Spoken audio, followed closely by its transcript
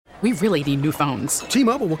We really need new phones.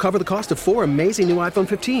 T-Mobile will cover the cost of 4 amazing new iPhone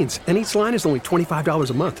 15s, and each line is only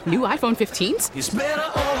 $25 a month. New iPhone 15s? It's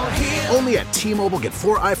better over here. Only at T-Mobile, get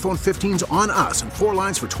 4 iPhone 15s on us and 4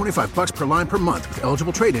 lines for $25 per line per month with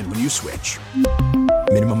eligible trade-in when you switch.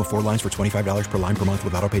 Minimum of 4 lines for $25 per line per month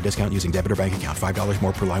with autopay discount using debit or bank account. $5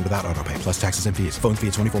 more per line without autopay, plus taxes and fees. Phone fee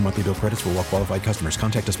at 24 monthly bill credits for well-qualified customers.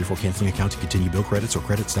 Contact us before canceling account to continue bill credits or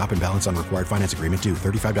credit stop and balance on required finance agreement due.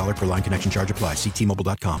 $35 per line connection charge applies. See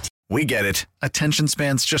T-Mobile.com. We get it. Attention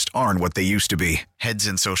spans just aren't what they used to be. Heads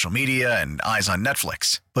in social media and eyes on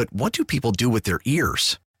Netflix. But what do people do with their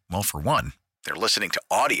ears? Well, for one, they're listening to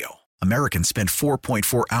audio. Americans spend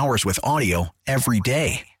 4.4 hours with audio every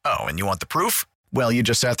day. Oh, and you want the proof? Well, you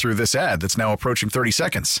just sat through this ad that's now approaching 30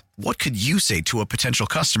 seconds. What could you say to a potential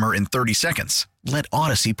customer in 30 seconds? Let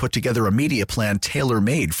Odyssey put together a media plan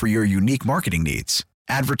tailor-made for your unique marketing needs.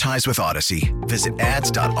 Advertise with Odyssey. Visit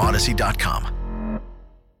ads.odyssey.com.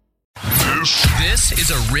 This is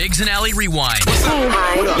a Riggs and Alley Rewind.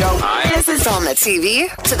 Hi. This is on the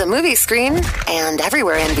TV, to the movie screen, and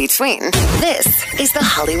everywhere in between. This is the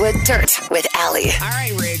Hollywood Dirt with Alley. All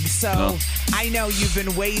right, Riggs. So I know you've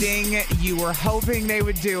been waiting. You were hoping they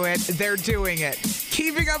would do it. They're doing it.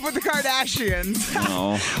 Keeping Up with the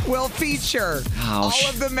Kardashians will feature all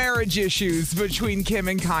of the marriage issues between Kim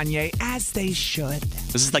and Kanye, as they should.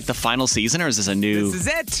 Is this like the final season, or is this a new... This is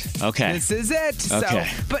it. Okay. This is it. Okay.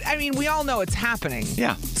 So, but, I mean, we all know it's happening.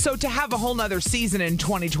 Yeah. So to have a whole nother season in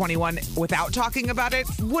 2021 without talking about it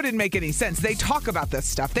wouldn't make any sense. They talk about this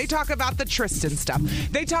stuff. They talk about the Tristan stuff.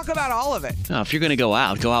 They talk about all of it. Oh, if you're going to go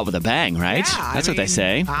out with a bang, right? Yeah, That's what they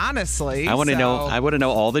say. Honestly. I want to know. I want to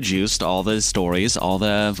know all the juice, all the stories, all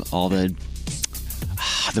the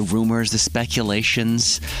rumors, the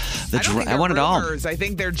speculations. I want it all. I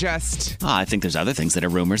think they're just... I think there's other things that are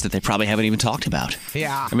rumors that they probably haven't even talked about.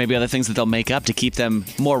 Yeah. Or maybe other things that they'll make up to keep them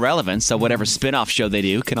more relevant, so whatever spin-off show they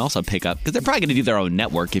do can also pick up. Because they're probably going to do their own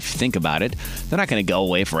network, if you think about it. They're not going to go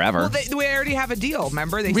away forever. Well, they already have a deal,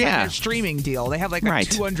 remember? They signed their streaming deal. They have like a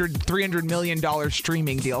 $300 million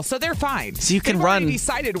streaming deal, so they're fine. So you can They've already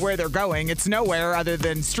decided where they're going. It's nowhere other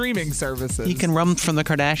than streaming services. You can run from the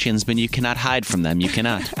Kardashians, but you cannot hide from them. You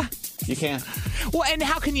cannot. You can't. Well, and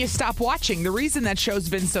how can you stop watching? The reason that show's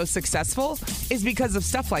been so successful is because of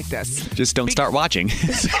stuff like this. Just don't start watching.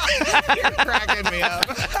 You're cracking me up.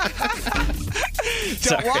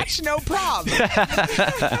 Don't watch, no problem.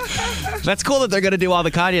 That's cool that they're going to do all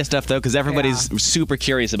the Kanye stuff, though, because everybody's super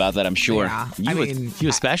curious about that, I'm sure. Yeah. You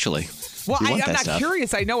especially. Well, I'm not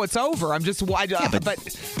curious. I know it's over. I'm just...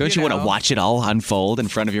 but don't you want to watch it all unfold in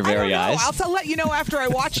front of your very eyes? I'll let you know after I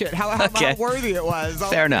watch it how worthy it was.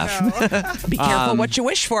 Fair enough. Be careful what you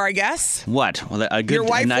wish for, I guess. What? Well, your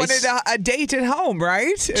wife wanted a date at home,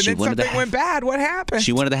 right? And then something went bad. What happened?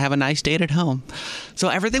 She wanted to have a nice date at home. So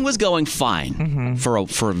everything was going fine for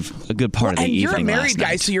a good part of the evening. And you're a married last guy,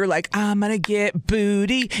 night. so you're like, I'm going to get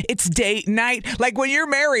booty. It's date night. Like when you're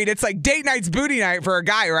married, it's like date night's booty night for a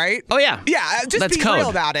guy, right? Oh, yeah. Yeah, just That's be code. real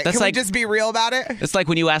about it. That's Can we like- just be real about it? It's like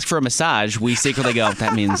when you ask for a massage, we secretly go,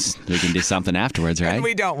 that means we can do something afterwards, right? And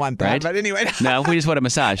we don't want that, Right? but anyway. No, we just want a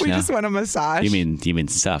massage. We no. just want a massage. You mean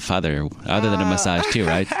stuff other than a massage too,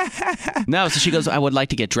 right? No, so she goes, I would like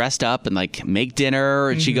to get dressed up and like make dinner.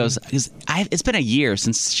 And she goes, it's been a year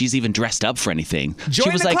since she's even dressed up for anything. Join she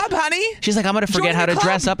was the like, club, honey. She's like, I'm going to forget Join how the to club.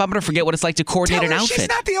 dress up. I'm going to forget what it's like to coordinate Tell her an outfit. she's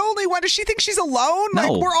not the only one. Does she think she's alone?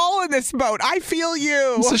 No. Like, we're all in this boat. I feel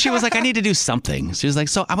you. So she was like, I need to do something. She was like,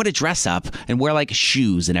 so I'm going to dress up and wear like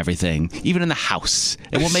shoes and everything, even in the house,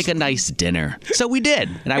 and we'll make a nice dinner. So we did.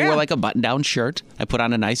 And I wore like a button-down shirt. I put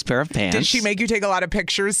on a nice pair of pants. Did she make you take a lot of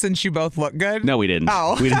pictures since you both look good? No, we didn't.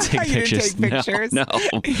 Oh. We didn't take You didn't pictures. take pictures? No.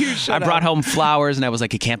 You should I brought have. home flowers and I was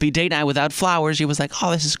like, it can't be date night without flowers. She was like,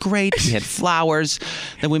 oh, this is great. We had flowers.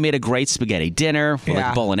 Then we made a great spaghetti dinner with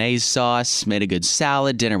like bolognese sauce, made a good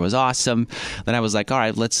salad. Dinner was awesome. Then I was like, all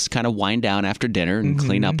right, let's kind of wind down after dinner and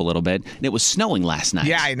clean up a little bit. And it was snowing last night.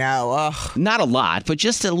 Yeah, I know. Ugh. Not a lot, but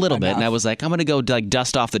just a little bit. And I was like, I'm going to go like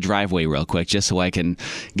dust off the driveway real quick just so I can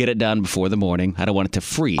get it done before the morning. I don't want it to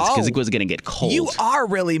freeze because it was going to get cold. You are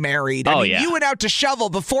really married. I mean, you went out to shovel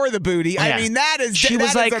before the booty. Oh, yeah. I mean, that is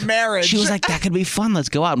like, a marriage. She was like, that could be fun. Let's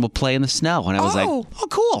go out and we'll play in the snow. And I was like, oh,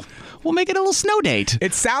 cool. We'll make it a little snow date.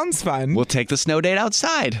 It sounds fun. We'll take the snow date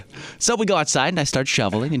outside. So we go outside and I start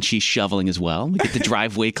shoveling and she's shoveling as well. We get the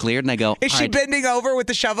driveway cleared and I go, Is she bending over with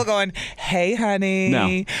the shovel going, going, hey,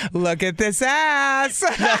 honey, look at this ass.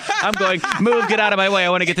 I'm going, move, get out of my way. I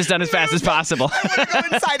want to get this done as fast as possible. I want to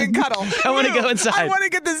go inside and cuddle. I want to go inside. I want to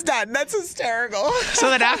get this done. That's hysterical. So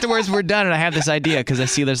then afterwards we're done, and I have this idea because I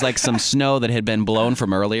see there's like some snow that had been blown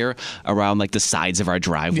from earlier around like the sides of our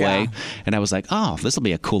driveway. And I was like, oh, this will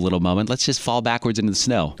be a cool little moment. Let's just fall backwards into the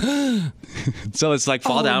snow. So it's like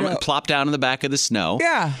fall down and plop down in the back of the snow.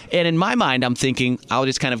 Yeah. And in my mind, I'm thinking I'll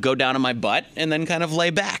just kind of go down on my butt and then kind of lay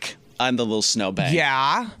back on the little snowbank.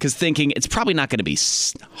 Yeah. Because thinking it's probably not going to be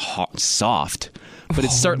soft, but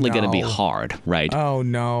it's certainly going to be hard, right? Oh,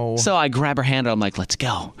 no. So I grab her hand and I'm like, let's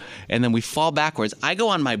go. And then we fall backwards. I go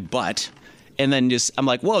on my butt. And then I'm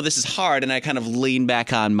like, whoa, this is hard. And I kind of lean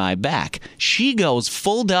back on my back. She goes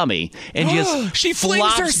full dummy and just she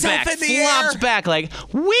flings herself in the flops air. back like,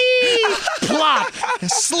 wee, plop,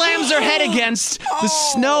 slams her head against the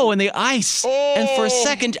snow and the ice. And for a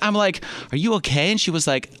second, I'm like, are you okay? And she was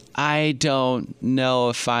like, I don't know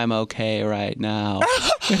if I'm okay right now.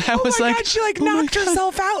 And I was God, she knocked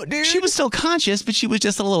herself out, dude. She was still conscious, but she was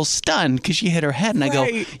just a little stunned because she hit her head. And I go,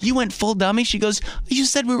 you went full dummy? She goes, you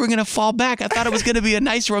said we were going to fall back. I thought it was going to be a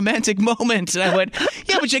nice romantic moment. And I went,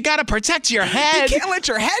 yeah, but you got to protect your head. You can't let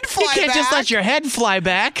your head fly back. You can't just let your head fly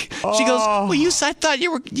back. She goes, well, I thought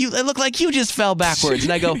it looked like you just fell backwards.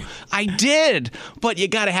 And I go, I did, but you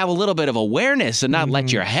got to have a little bit of awareness and not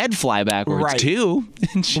let your head fly backwards too.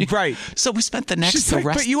 And Right. So we spent the rest.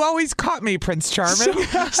 But you always caught me, Prince Charming.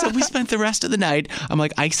 So we spent the rest of the night. I'm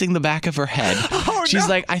like icing the back of her head. She's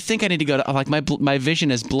like, I think I need to go to. I'm like, my vision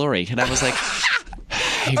is blurry, and I was like,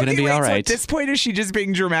 you're gonna be all right. So at this point, is she just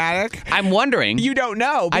being dramatic? I'm wondering. You don't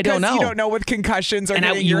know. I don't know. You don't know with concussions or and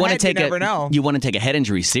hitting your head. You never know. You want to take a head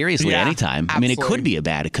injury seriously anytime. Absolutely. I mean, it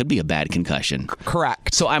could be a bad concussion.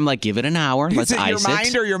 Correct. So I'm like, give it an hour. Let's ice it. Is it your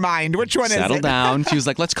mind or your mind? Which one Settle is it? down. She was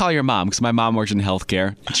like, let's call your mom because my mom works in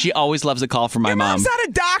healthcare. She always loves a call from my mom. Your mom's not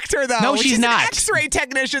a doctor, though. No, she's not. An X-ray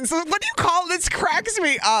technician. So what do you call this? Cracks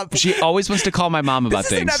me up. She always wants to call my mom about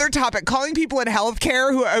things. This is another topic. Calling people in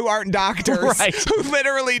healthcare who aren't doctors, right? Who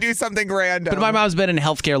literally do something random. But my mom's been in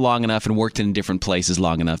healthcare long enough and worked in different places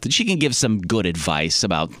long enough that she can give some good advice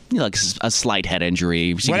about, like a slight head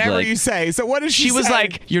injury. Whatever you say. So what does she say? She was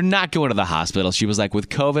like, you're not going to the hospital. She was like, with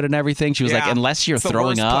COVID and everything, she was like, unless you're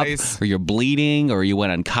throwing up or you're bleeding or you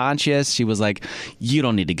went unconscious, she was like, you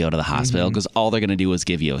don't need to go to the hospital because all they're going to do is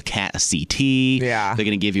give you a CT. Yeah. They're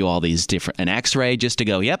going to give you all these an X-ray just to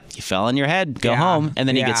go, yep, you fell on your head, go home. And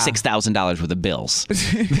then you get $6,000 worth of bills.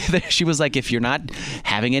 She was like, if you're not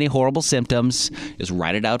having any horrible symptoms, just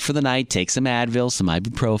write it out for the night, take some Advil, some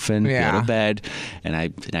ibuprofen, go to bed.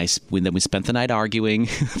 And then we spent the night arguing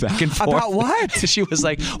back and forth. About what? She was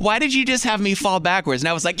like, why did you just have me fall backwards? And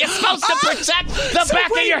I was like, you're supposed to protect the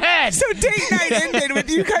back of your head. So date night ended with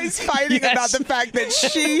you guys fighting about the fact that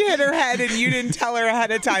she hit her head and you didn't tell her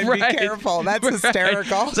ahead of time, be careful. That's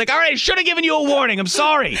hysterical. It's like, all right, I should have given you a warning. I'm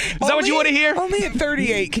sorry. Is that what you want to hear? Only at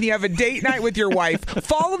 38 can you have a date night with your wife,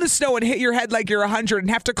 fall in the snow and hit your head like you're 100 and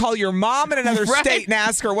have to call your mom in another state and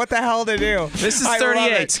ask her what the hell to do. This is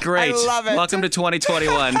 38. Great. I love it. Welcome to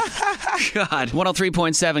 2021. God.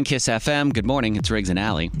 103.7 KISS FM. Good morning. It's Riggs and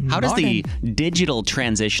Alley. How does the digital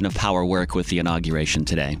transition of power work with the inauguration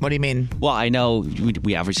today? What do you mean? Well, I know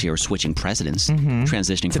we obviously are switching presidents,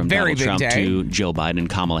 transitioning from Donald Trump to Joe Biden and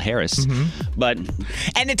Kamala Harris.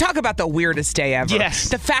 And to talk about the weirdest day ever. Yes.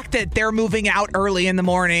 The fact that they're moving out early in the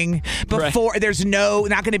morning before there's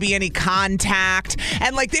not going to be any contact.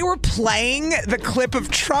 And like they were playing the clip of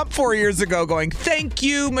Trump 4 years ago going, thank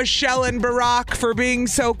you, Michelle and Barack, for being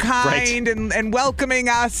so kind and welcoming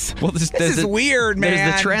us. Well, this is weird, man.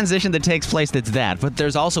 There's the transition that takes place that's that, but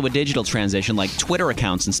there's also a digital transition like Twitter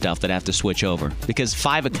accounts and stuff that have to switch over because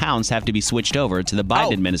 5 accounts have to be switched over to the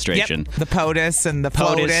Biden administration. Yep. The POTUS and the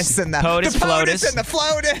FLOTUS and the POTUS, FLOTUS and the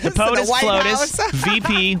FLOTUS. The POTUS, and the White FLOTUS, House.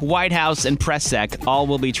 VP, White House, and PressSec all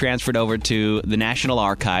will be transferred over to the National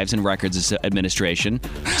Archives and Records Administration.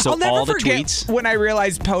 So I'll never all the forget tweets. When I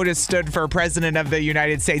realized POTUS stood for President of the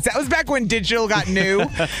United States. That was back when digital got new.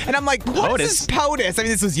 And I'm like, what is this POTUS? I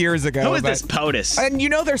mean, this was years ago. Who is this POTUS? And you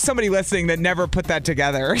know there's somebody listening that never put that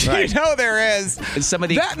together. Right. You know there is.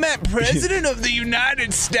 That meant President of the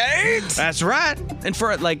United States? That's right. And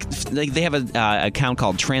for like they have an account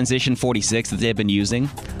called Transition 46 that they've been using.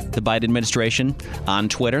 the Biden administration on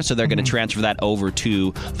Twitter. So they're going to transfer that over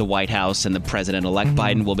to the White House, and the president-elect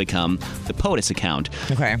Biden will become the POTUS account.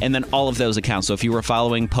 Okay. And then all of those accounts. So if you were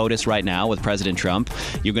following POTUS right now with President Trump,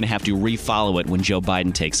 you're going to have to refollow it when Joe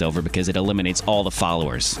Biden takes over because it eliminates all the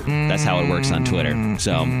followers. That's how it works on Twitter.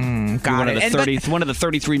 So you're one of the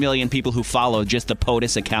 33 million people who follow just the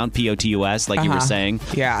POTUS account, POTUS, like you were saying.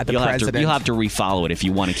 Yeah, the you'll president. Have to refollow it if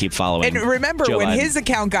you want to keep following. And remember Joe when Biden. his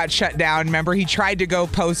account got shut down? Remember he tried to go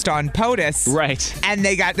post on POTUS, right? And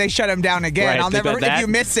they shut him down again. Right. I'll never. If you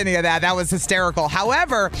missed any of that was hysterical.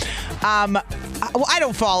 However, I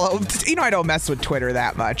don't follow. I don't mess with Twitter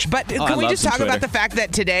that much. But can we just talk about the fact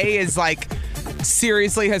that today is like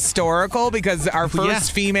seriously historical because our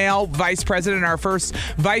first female vice president, our first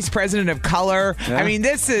vice president of color. Yeah. I mean,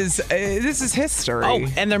 this is history. Oh,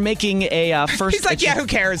 and they're making a first. He's like, who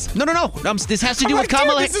cares? No. This has to do with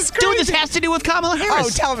Kamala. Dude, this has to do with Kamala Harris. Oh,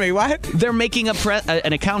 tell me what? They're making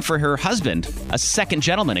an account for her husband, a second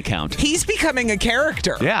gentleman account. He's becoming a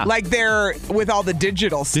character. Yeah, like they're with all the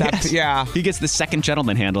digital stuff. Yes. Yeah, he gets the second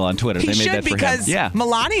gentleman handle on Twitter. He they made should that for because him.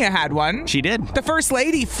 Melania had one. She did. The first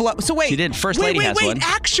lady So wait, she did. First lady has one.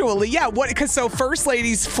 Actually, yeah. What? Because first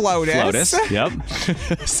lady's FLOTUS. Yep.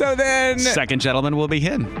 So then second gentleman will be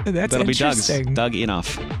him. That'll be Doug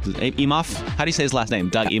Emhoff. Emhoff? How do you say his last name?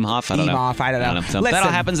 Doug Emhoff? I don't know. I don't know. So that all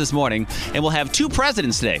happens this morning, and we'll have two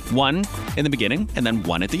presidents today. One in the beginning, and then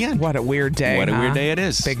one at the end. What a weird day. What a weird day it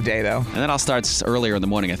is. Big day though. And that all starts earlier in the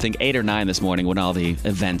morning. I think 8 or 9 this morning when all the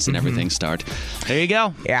events and everything start. There you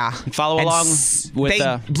go. Yeah. Follow along with.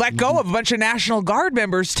 They let go of a bunch of National Guard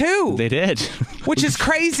members too. They did. Which is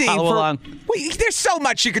crazy. Follow along. There's so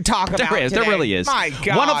much you could talk about. There is. Today. There really is. My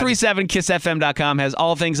God. 1037kissfm.com has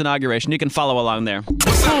all things inauguration. You can follow along there.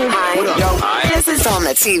 Hi. This is on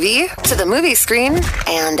the TV, to the movie screen,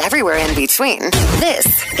 and everywhere in between. This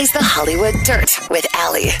is the Hollywood Dirt with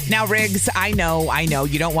Allie. Now, Riggs, I know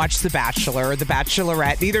you don't watch The Bachelor or The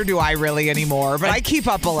Bachelorette. Neither do I really anymore, but I keep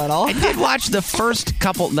up a little. I did watch the first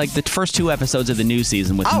couple, like the first 2 episodes of the new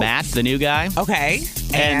season with Matt, the new guy. Okay.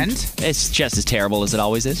 And it's just as terrible as it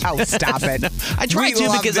always is. Oh, stop it. I tried to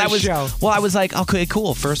because I was like, okay,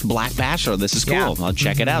 cool. First Black Bachelor. This is cool. Yeah. I'll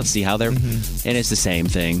check it out, see how they're. And it's the same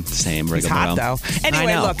thing, same rigmarole. It's hot though.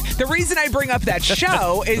 Anyway, look, the reason I bring up that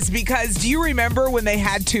show is because do you remember when they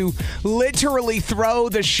had to literally throw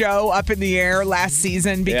the show up in the air last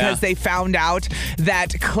season because they found out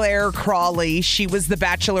that Claire Crawley, she was the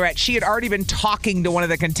Bachelorette. She had already been talking to one of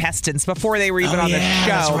the contestants before they were even on the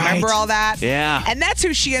show. Right. Remember all that? Yeah. And that's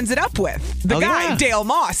who she ended up with, the guy, Dale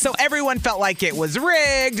Moss. So everyone felt like it was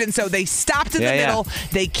rigged, and so they stopped in the middle.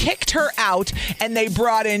 They kicked her out, and they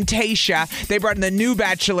brought in Tayshia. They brought in the new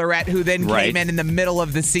Bachelorette, who then came in the middle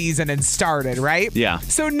of the season and started, right? Yeah.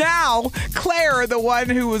 So now, Claire, the one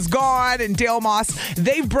who was gone, and Dale Moss,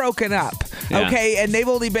 they've broken up, okay? And they've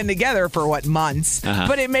only been together for, months?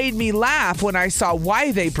 But it made me laugh when I saw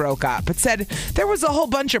why they broke up. It said there was a whole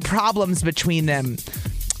bunch of problems between them.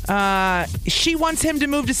 She wants him to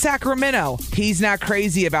move to Sacramento. He's not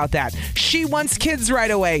crazy about that. She wants kids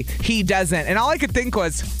right away. He doesn't. And all I could think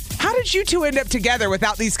was, how did you two end up together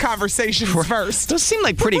without these conversations first? Those seem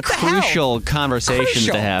like pretty crucial conversations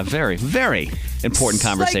to have. Very, very important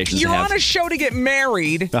conversations to have. You're on a show to get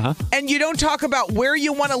married, and you don't talk about where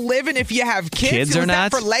you want to live and if you have kids. Or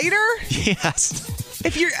not. That for later? Yes.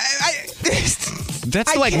 If you're...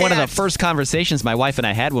 That's one of the first conversations my wife and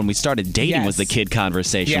I had when we started dating was the kid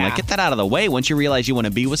conversation. Yeah. Like, get that out of the way. Once you realize you want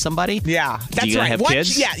to be with somebody. Yeah, that's you right. Have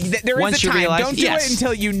kids? Yeah, there is a time. Don't do it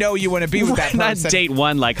until you know you want to be with that person. Not date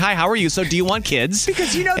one like, hi, how are you? So do you want kids?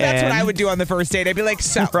 Because that's what I would do on the first date. I'd be like,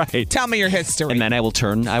 so, tell me your history. And then I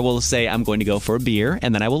will say, I'm going to go for a beer,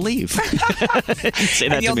 and then I will leave. Say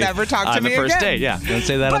that and you'll never talk to me on the first again. date. Yeah, don't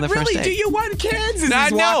say that on the first date. But really, do you want kids? As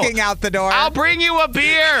he's walking out the door. I'll bring you a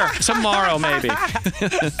beer tomorrow, maybe.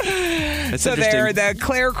 So they're the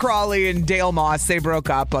Claire Crawley and Dale Moss. They broke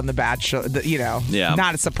up on The Bachelor.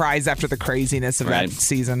 Not a surprise after the craziness of that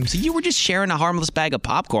season. So you were just sharing a harmless bag of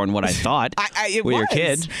popcorn. What I thought with your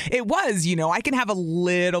kid. It was. I can have a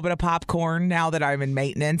little bit of popcorn now that I'm in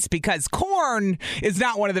maintenance because corn is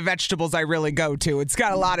not one of the vegetables I really go to. It's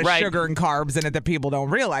got a lot of sugar and carbs in it that people don't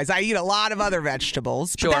realize. I eat a lot of other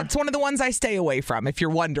vegetables, but that's one of the ones I stay away from. If you're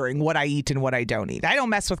wondering what I eat and what I don't eat, I don't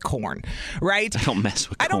mess with corn. Right? I don't mess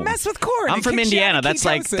with corn. I don't mess with corn. I'm from Indiana. That's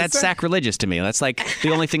sacrilegious to me. That's like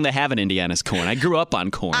the only thing they have in Indiana is corn. I grew up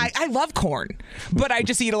on corn. I love corn, but I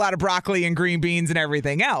just eat a lot of broccoli and green beans and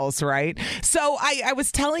everything else, right? So I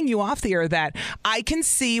was telling you off the air that I can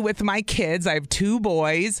see with my kids, I have 2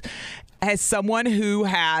 boys, as someone who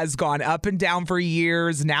has gone up and down for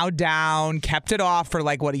years, now down, kept it off for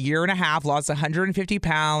like, a year and a half, lost 150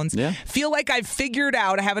 pounds, feel like I've figured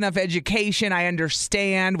out, I have enough education, I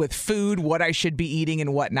understand with food what I should be eating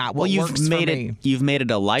and what not. What works for me. You've made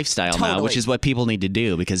it a lifestyle now, which is what people need to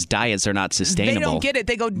do because diets are not sustainable. They don't get it.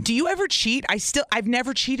 They go, do you ever cheat? I've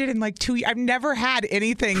never cheated in like 2 years. I've never had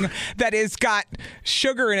anything that has got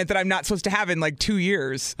sugar in it that I'm not supposed to have in like 2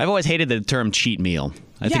 years. I've always hated the term cheat meal.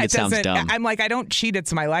 I think it sounds dumb. I'm like, I don't cheat.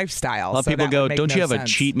 It's my lifestyle. A lot of people go, don't you have a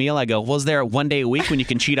cheat meal? I go, well, is there one day a week when you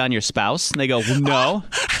can cheat on your spouse? And they go, well, no.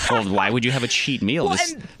 Well, why would you have a cheat meal?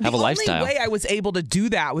 Just have a lifestyle. The only way I was able to do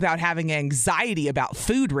that without having anxiety about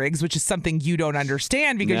food, Riggs, which is something you don't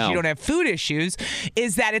understand because you don't have food issues,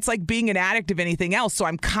 is that it's like being an addict of anything else. So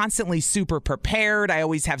I'm constantly super prepared. I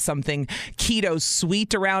always have something keto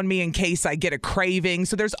sweet around me in case I get a craving.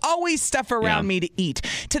 So there's always stuff around me to eat.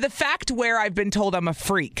 To the fact where I've been told I'm a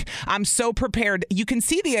freak. I'm so prepared. You can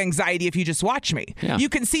see the anxiety if you just watch me. Yeah. You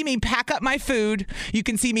can see me pack up my food. You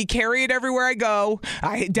can see me carry it everywhere I go.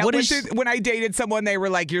 I dealt with it when I dated someone. They were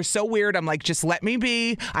like, you're so weird. I'm like, just let me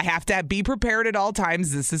be. I have to be prepared at all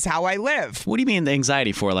times. This is how I live. What do you mean the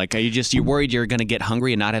anxiety for? Like, you're worried you're going to get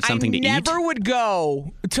hungry and not have something to eat? I never would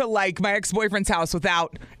go to like my ex-boyfriend's house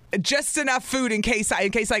without just enough food in case I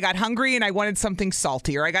got hungry and I wanted something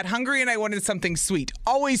salty, or I got hungry and I wanted something sweet.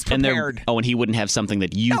 Always prepared. And he wouldn't have something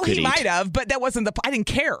that you could eat. He might have, but that wasn't I didn't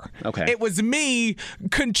care. Okay. It was me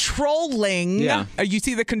controlling. Yeah. You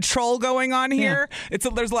see the control going on here? Yeah.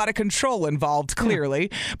 There's a lot of control involved,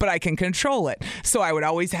 clearly, but I can control it. So I would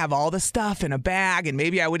always have all the stuff in a bag, and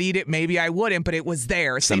maybe I would eat it, maybe I wouldn't, but it was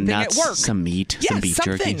there. Same thing at work. Some meat, some beef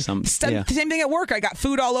jerky. Same thing at work. I got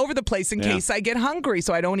food all over the place in case I get hungry,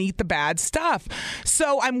 so I don't eat the bad stuff.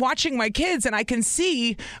 So I'm watching my kids and I can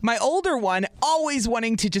see my older one always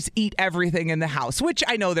wanting to just eat everything in the house, which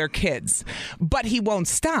I know they're kids, but he won't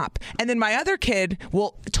stop. And then my other kid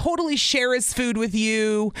will totally share his food with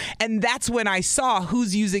you. And that's when I saw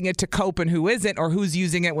who's using it to cope and who isn't, or who's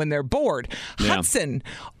using it when they're bored. Yeah. Hudson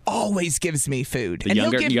always gives me food. He'll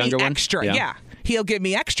give me extra. Yeah. He'll give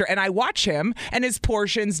me extra, and I watch him, and his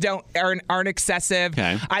portions aren't excessive.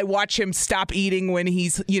 Okay. I watch him stop eating when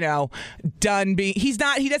he's done being. He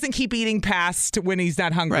doesn't keep eating past when he's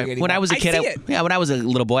not hungry anymore. When I was a kid, when I was a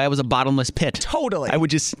little boy, I was a bottomless pit. Totally. I would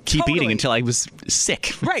just keep eating until I was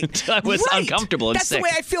sick. Right. Until I was uncomfortable and That's sick. The way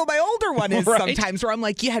I feel my older one is sometimes, where I'm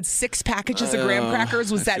like, you had 6 packages of graham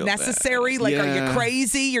crackers. Was that necessary? Bad. Like, are you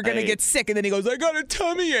crazy? You're gonna get sick. And then he goes, I got a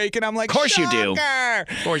tummy ache, and I'm like, of course you do.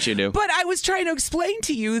 Of course you do. But I was trying to explain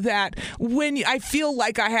to you that when I feel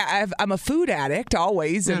like I'm a food addict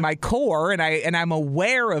always in my core, and I'm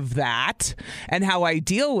aware of that and how I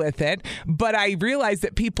deal with it, but I realize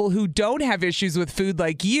that people who don't have issues with food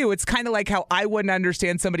like you, it's kind of like how I wouldn't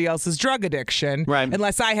understand somebody else's drug addiction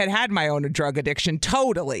unless I had my own drug addiction.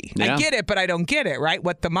 Totally. Yeah. I get it, but I don't get it, right?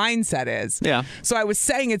 What the mindset is. Yeah. So I was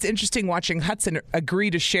saying it's interesting watching Hudson agree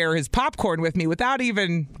to share his popcorn with me without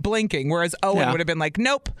even blinking, whereas Owen would have been like,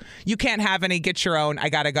 nope, you can't have any, get your own, I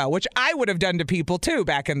gotta go, which I would have done to people too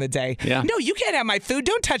back in the day. Yeah. No, you can't have my food,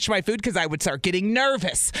 don't touch my food, because I would start getting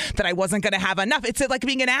nervous that I wasn't gonna have enough. It's like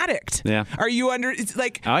being an addict. Yeah. Are you it's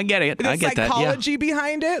like, I get it. I get that. Psychology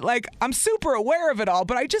behind it. Like, I'm super aware of it all,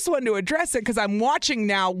 but I just wanted to address it because I'm watching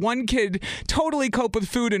now one kid totally cope with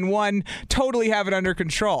food and one totally have it under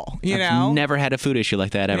control. I've never had a food issue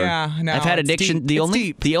like that ever. Yeah, no, I've had addiction. The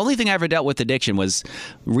only thing I ever dealt with addiction was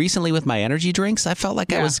recently with my energy drinks. I felt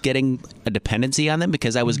like I was getting a dependency on them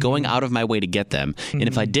because I was going out of my way to get them. And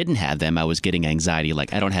if I didn't have them, I was getting anxiety.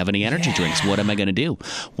 Like, I don't have any energy drinks. What am I going to do?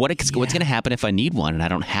 What's going to happen if I need one and I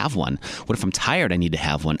don't have one? What if I'm tired? I need to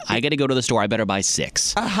have one. I got to go to the store. I better buy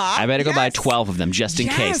 6. I better go buy 12 of them just in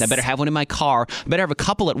case. I better have one in my car. I better have a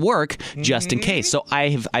couple at work just in case. So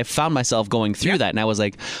I found myself going through that, and I was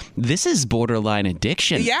like, this is borderline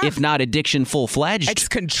addiction, if not addiction full-fledged. It's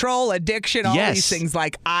control, addiction, all these things.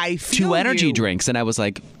 Like, I feel 2 energy drinks, and I was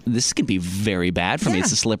like, this can be very bad for me.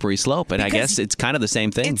 It's a slippery slope, and I guess it's kind of the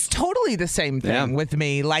same thing. It's totally the same thing with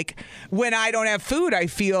me. Like, when I don't have food, I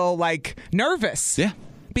feel like nervous. Yeah.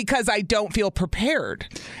 Because I don't feel prepared.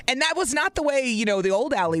 And that was not the way, the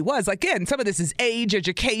old Allie was. Again, some of this is age,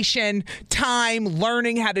 education, time,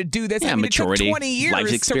 learning how to do this. Yeah, maturity, it took 20 years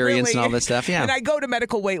life experience and all this stuff, And I go to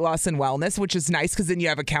medical weight loss and wellness, which is nice because then you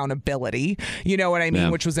have accountability, you know what I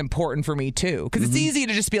mean, which was important for me too. Because it's easy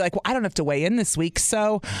to just be like, well, I don't have to weigh in this week,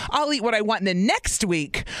 so I'll eat what I want. And then next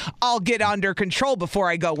week, I'll get under control before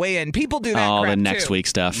I go weigh in. People do that crap the next week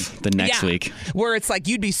stuff. The next week. Where it's like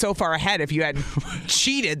you'd be so far ahead if you hadn't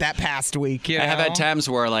cheated that past week. I have had times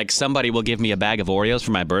where where like somebody will give me a bag of Oreos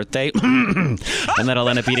for my birthday, and then I'll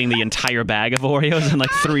end up eating the entire bag of Oreos in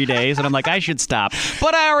like 3 days, and I'm like, I should stop.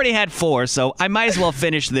 But I already had 4, so I might as well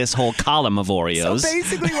finish this whole column of Oreos. So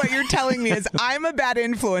basically what you're telling me is I'm a bad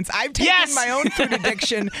influence. I've taken my own food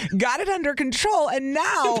addiction, got it under control, and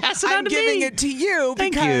now I'm giving it to you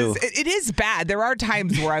because it is bad. There are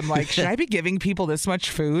times where I'm like, should I be giving people this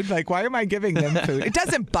much food? Like, why am I giving them food? It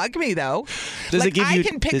doesn't bug me, though. I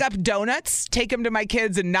can pick up donuts, take them to my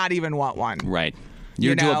kids, and not even want one. Right.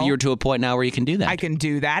 You're to a point now where you can do that. I can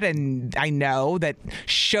do that, and I know that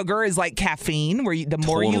sugar is like caffeine, where the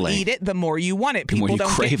more you eat it, the more you want it. People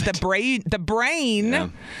don't get the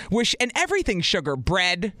brain wish, and everything's sugar.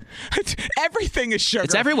 Bread, everything is sugar.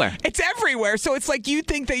 It's everywhere. It's everywhere. So it's like you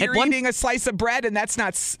think that you're eating a slice of bread, and that's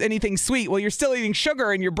not anything sweet. Well, you're still eating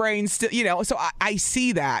sugar, and your brain's still, So I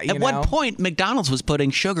see that. At one point, McDonald's was putting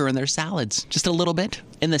sugar in their salads, just a little bit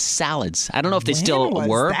in the salads. I don't know if they still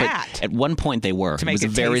were, but at one point they were. It was a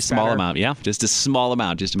very small amount. Yeah, just a small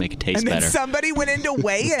amount just to make it taste better. And then somebody went in to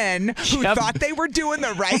weigh in who thought they were doing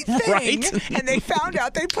the right thing, and they found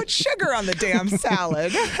out they put sugar on the damn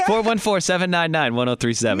salad.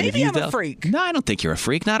 414-799-1037. Maybe I'm a freak. No, I don't think you're a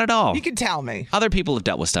freak. Not at all. You can tell me. Other people have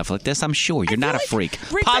dealt with stuff like this. I'm sure you're not a freak.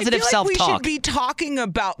 Rick, Positive self-talk. We should be talking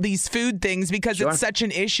about these food things because it's such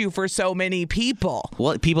an issue for so many people.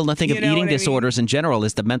 Well, people don't think of eating disorders in general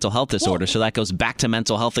as the mental health disorder, so that goes back to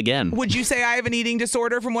mental health again. Would you say I have an eating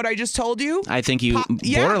disorder from what I just told you? I think you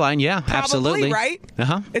borderline, probably, absolutely. Right?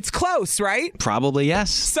 Uh-huh. It's close, right? Probably,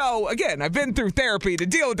 yes. So, again, I've been through therapy to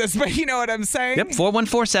deal with this, but you know what I'm saying? Yep,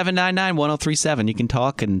 414-799-1037. You can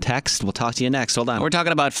talk and text. We'll talk to you next. Hold on. We're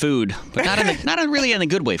talking about food, but not really in a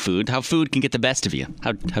good way food. How food can get the best of you.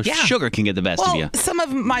 How sugar can get the best of you. Some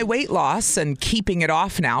of my weight loss and keeping it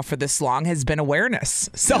off now for this long has been awareness,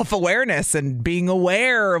 self-awareness, and being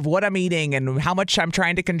aware of what I'm eating and how much I'm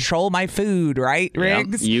trying to control my food, right,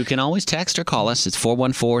 Riggs? You can always text or call us. It's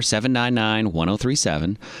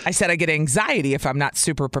 414-799-1037. I said I get anxiety if I'm not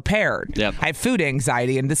super prepared. Yep. I have food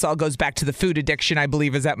anxiety, and this all goes back to the food addiction I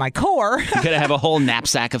believe is at my core. You gotta have a whole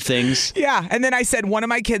knapsack of things. Yeah, and then I said one of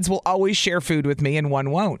my kids will always share food with me and one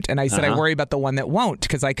won't. And I said I worry about the one that won't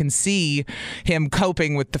because I can see him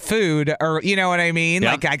coping with the food, or you know what I mean?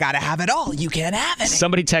 Yep. Like, I gotta have it all. You can't have it.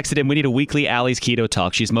 Somebody texted him, we need a weekly Allie's Keto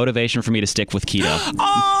Talk. She's motivation for me to stick with keto.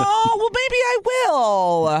 Oh, well, maybe I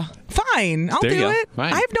will. Fine, I'll do it.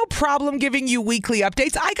 Right. I have no problem giving you weekly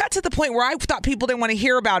updates. I got to the point where I thought people didn't want to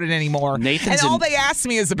hear about it anymore. And all they asked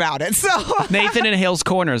me is about it. So Nathan in Hales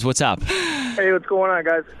Corners, what's up? Hey, what's going on,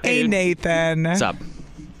 guys? Hey, Nathan. What's up?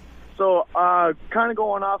 So, kind of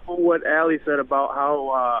going off of what Allie said about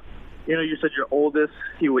how, you said your oldest,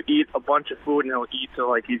 he would eat a bunch of food and he'll eat till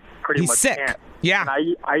like he's pretty much sick. Can't. Yeah. And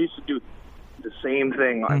I used to do the same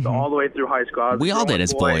thing all the way through high school. We all did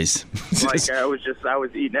as boys. Like I was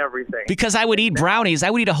eating everything. Because I would eat brownies.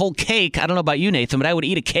 I would eat a whole cake. I don't know about you, Nathan, but I would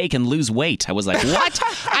eat a cake and lose weight. I was like, what?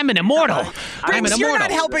 I'm an immortal. I'm an immortal. You're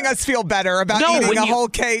not helping us feel better about eating a whole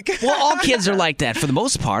cake. Well, all kids are like that for the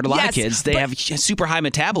most part. A lot of kids, they have super high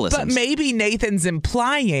metabolisms. But maybe Nathan's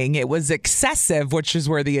implying it was excessive, which is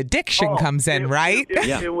where the addiction comes in, right?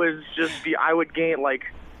 It was just I would gain like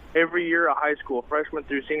every year of high school, freshman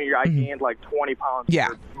through senior year, I gained like 20 pounds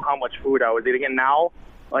for how much food I was eating. And now,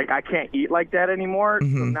 like, I can't eat like that anymore. So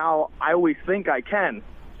now I always think I can.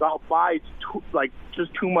 So I'll buy,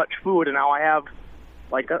 just too much food. And now I have,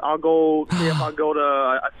 like, I'll go, if I go to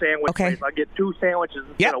a sandwich place, I'll get 2 sandwiches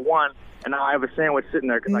instead of 1. And now I have a sandwich sitting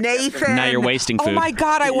there. Nathan. Now you're wasting food. Oh, my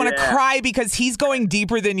God. I want to cry because he's going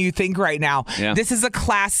deeper than you think right now. Yeah. This is a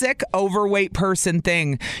classic overweight person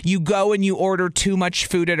thing. You go and you order too much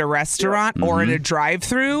food at a restaurant or in a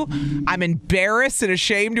drive-thru. I'm embarrassed and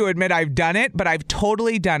ashamed to admit I've done it, but I've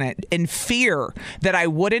totally done it in fear that I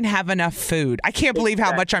wouldn't have enough food. I can't believe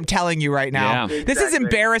how much I'm telling you right now. Yeah. This is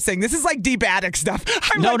embarrassing. This is like deep addict stuff.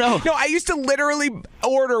 No, I used to literally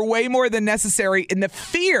order way more than necessary in the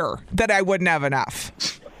fear that I wouldn't have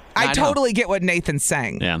enough. I totally get what Nathan's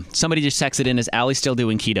saying. Yeah. Somebody just texted in, is Allie still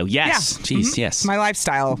doing keto? Yes. Yeah. Jeez, yes. It's my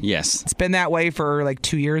lifestyle. Yes. It's been that way for like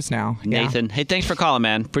 2 years now. Nathan, hey, thanks for calling,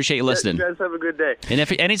 man. Appreciate you listening. You guys have a good day. And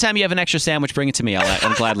anytime you have an extra sandwich, bring it to me.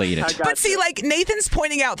 I'll gladly eat it. But see, like, Nathan's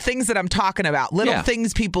pointing out things that I'm talking about, little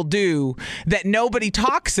things people do that nobody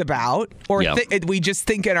talks about, or we just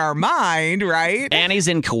think in our mind, right? Annie's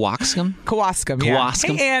in Kewaskum. Kewaskum, yeah.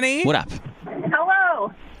 Hey, Annie. What up?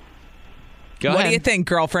 Hello. Go ahead. What do you think,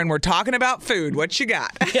 girlfriend? We're talking about food. What you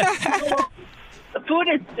got? Food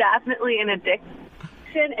is definitely an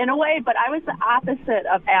addiction in a way, but I was the opposite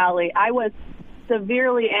of Allie. I was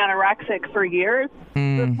severely anorexic for years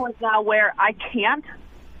to the point now where I can't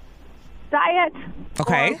diet.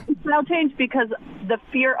 Okay. Or lifestyle change, because the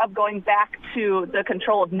fear of going back to the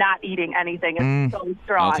control of not eating anything is so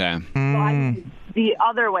strong. Okay. So I the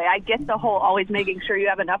other way. I get the whole always making sure you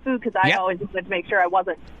have enough food, because I always wanted to make sure I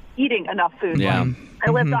wasn't eating enough food. Yeah. I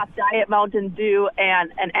lived off Diet Mountain Dew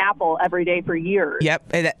and an apple every day for years.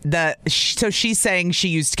 Yep. So she's saying she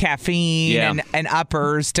used caffeine and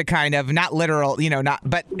uppers to kind of, not literal,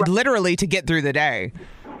 but literally to get through the day.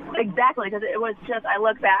 Exactly, because it was just, I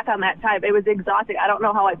look back on that time, it was exhausting. I don't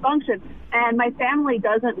know how I functioned. And my family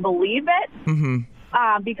doesn't believe it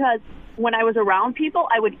because when I was around people,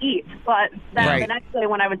 I would eat. But then the next day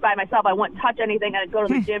when I was by myself, I wouldn't touch anything. I'd go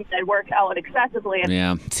to the gym and I'd work out excessively.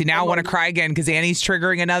 And See, now I want to cry again because Annie's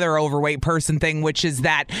triggering another overweight person thing, which is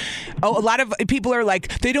that a lot of people are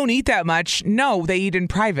like, they don't eat that much. No, they eat in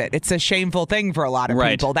private. It's a shameful thing for a lot of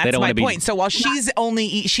people. That's my point. So while she's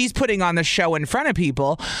putting on the show in front of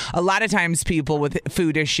people, a lot of times people with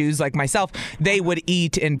food issues like myself, they would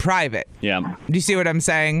eat in private. Yeah. Do you see what I'm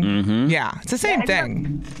saying? Mm-hmm. Yeah, it's the same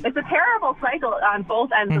thing. It's a terrible cycle on both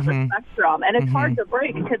ends of the spectrum, and it's hard to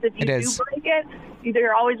break, because if you do break it,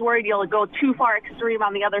 you're always worried you'll go too far extreme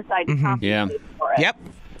on the other side to compensate for it. Yep.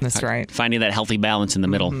 That's right. Finding that healthy balance in the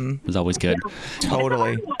middle is always good.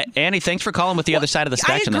 Totally. Annie, thanks for calling with the other side of the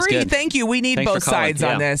spectrum. I agree. That's good. Thank you. We need Thanks both for calling. sides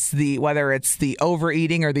on this. Whether it's the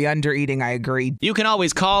overeating or the undereating, I agree. You can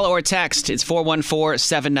always call or text. It's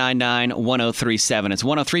 414-799-1037. It's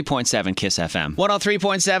 103.7 KISS FM.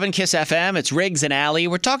 103.7 KISS FM. It's Riggs and Alley.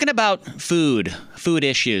 We're talking about food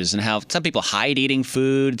issues, and how some people hide eating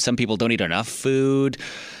food. Some people don't eat enough food.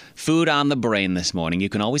 Food on the brain this morning. You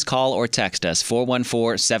can always call or text us,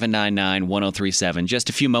 414-799-1037. Just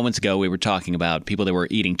a few moments ago, we were talking about people that were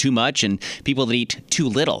eating too much and people that eat too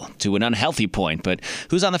little, to an unhealthy point. But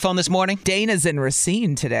who's on the phone this morning? Dana's in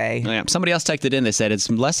Racine today. Oh, yeah. Somebody else typed it in. They said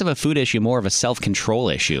it's less of a food issue, more of a self-control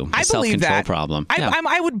issue. I believe that. Problem.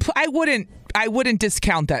 I wouldn't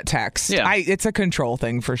discount that text. Yeah. It's a control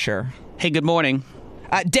thing for sure. Hey, good morning.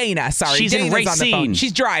 Dana, sorry. She's Dana's in Racine. on the phone.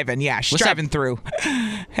 She's driving. Yeah, she's driving through.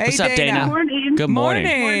 Hey, What's up, Dana? Good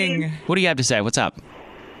morning. Morning. What do you have to say? What's up?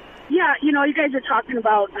 Yeah, you guys are talking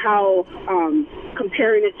about how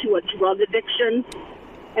comparing it to a drug addiction.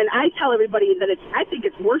 And I tell everybody that I think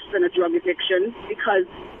it's worse than a drug addiction, because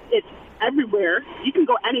it's everywhere. You can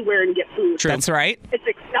go anywhere and get food. True. That's right. It's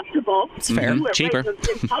acceptable. It's fair. Do it Cheaper. Right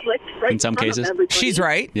in public, right in some front of cases. everybody. She's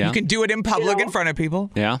right. Yeah. You can do it in public in front of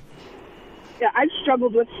people. Yeah. Yeah, I've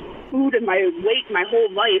struggled with food and my weight my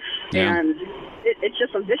whole life, and it's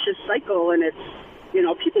just a vicious cycle, and it's,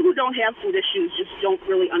 people who don't have food issues just don't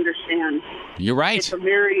really understand. You're right. It's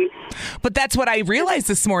But that's what I realized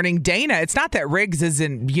this morning, Dana. It's not that Riggs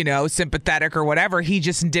isn't, sympathetic or whatever. He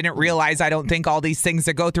just didn't realize, I don't think, all these things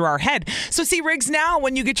that go through our head. So see, Riggs, now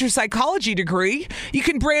when you get your psychology degree, you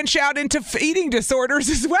can branch out into eating disorders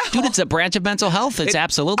as well. Dude, it's a branch of mental health. It's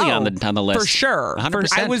absolutely on the list. For sure.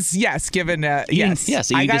 100%. I was, given eating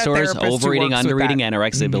disorders, overeating, undereating,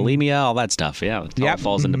 anorexia, bulimia, all that stuff. Yeah, it all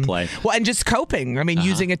falls into play. Well, and just coping. I mean,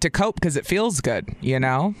 using it to cope because it feels good,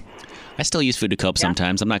 I still use food to cope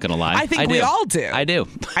sometimes. I'm not going to lie. I think we all do. I do.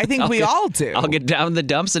 I think we all do. I'll get down in the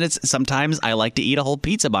dumps, and sometimes I like to eat a whole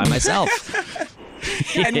pizza by myself.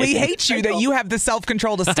 And we hate you that you have the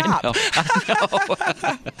self-control to stop.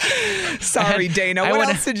 I know. Sorry, Dana. What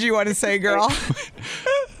else did you want to say, girl?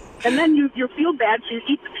 And then you feel bad, so you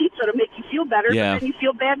eat the pizza to make you feel better. Yeah. But then you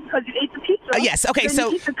feel bad because you ate the pizza. Yes. Okay. Then So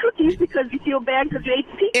you eat the cookies because you feel bad because you ate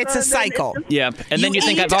the pizza. It's a cycle. And then you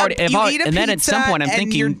think I've already, and then at some point I'm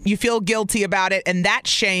thinking you feel guilty about it, and that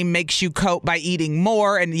shame makes you cope by eating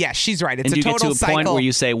more. And yes, she's right. It's and a total cycle. You get to a point where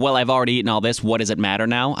you say, "Well, I've already eaten all this. What does it matter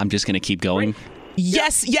now? I'm just going to keep going."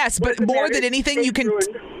 Yes, but more than anything,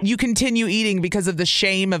 you continue eating because of the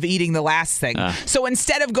shame of eating the last thing. So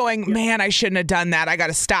instead of going, man, I shouldn't have done that, I got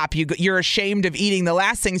to stop, you're ashamed of eating the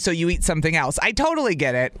last thing, so you eat something else. I totally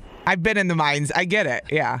get it. I've been in the mines. I get it.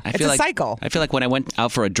 Yeah. It's a cycle. I feel like when I went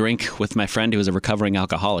out for a drink with my friend who was a recovering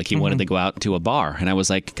alcoholic, he wanted to go out to a bar. And I was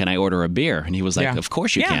like, can I order a beer? And he was like, of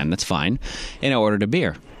course you can. That's fine. And I ordered a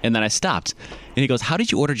beer. And then I stopped. And he goes, how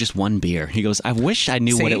did you order just one beer? He goes, I wish I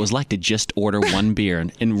knew what it was like to just order one beer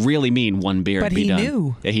and really mean one beer and be done. But he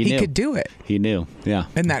knew. Yeah, he knew. He could do it. He knew. Yeah.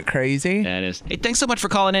 Isn't that crazy? That is. Hey, thanks so much for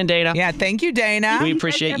calling in, Dana. Yeah, thank you, Dana. We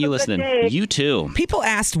appreciate you listening. You too. People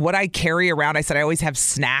asked what I carry around. I said I always have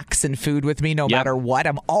snacks snacks and food with me no matter what.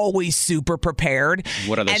 I'm always super prepared.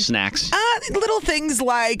 What are those snacks? Little things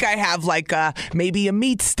like I have maybe a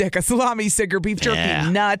meat stick, a salami stick, or beef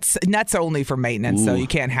jerky, nuts only for maintenance, so you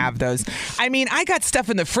can't have those. I mean, I got stuff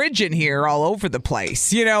in the fridge in here all over the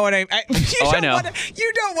place. You know what I know.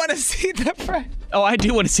 You don't want to see the fridge. Oh, I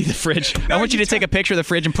do want to see the fridge. I want you to take a picture of the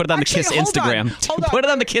fridge and put it on the Kiss Instagram. Hold on. Put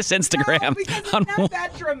it on the Kiss Instagram. No, because I'm not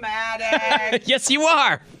that dramatic. Yes, you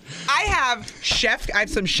are. I have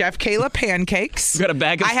some Chef Kayla pancakes. You got a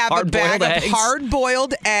bag of hard-boiled eggs? I have a bag of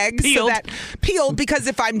hard-boiled eggs. Peeled, because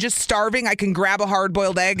if I'm just starving, I can grab a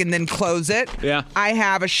hard-boiled egg and then close it. Yeah. I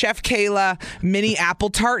have a Chef Kayla mini apple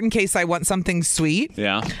tart in case I want something sweet.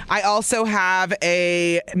 Yeah. I also have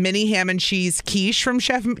a mini ham and cheese quiche from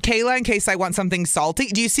Chef Kayla in case I want something salty.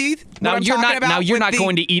 Do you see what I'm talking about? Now you're not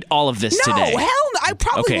going to eat all of this today. No, hell no. I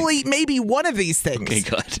probably will eat maybe one of these things. Okay,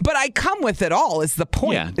 good. But I come with it all is the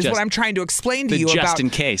point. Yeah. Is what I'm trying to explain to you about just in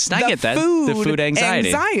case. I get that. The food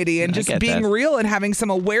anxiety. And just being real and having some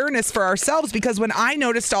awareness for ourselves, because when I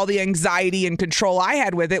noticed all the anxiety and control I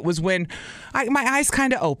had with it was when my eyes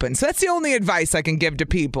kind of opened. So that's the only advice I can give to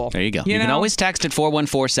people. There you go. You can always text at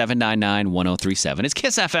 414-799-1037. It's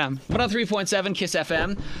Kiss FM. 103.7 Kiss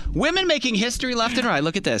FM. Women making history left and right.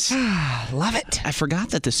 Look at this. Love it. I forgot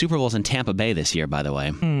that the Super Bowl's in Tampa Bay this year, by the way.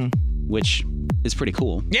 Which is pretty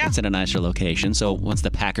cool. Yeah. It's in a nicer location. So once the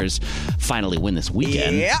Packers finally win this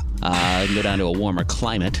weekend, can go down to a warmer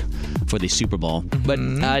climate for the Super Bowl. But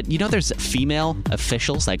there's female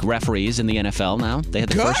officials, like referees in the NFL now. They had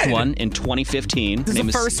the first one in 2015. This is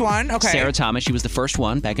the first one? Okay. Sarah Thomas. She was the first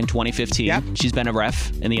one back in 2015. Yep. She's been a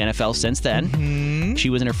ref in the NFL since then. She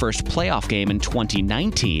was in her first playoff game in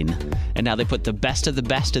 2019. And now they put the best of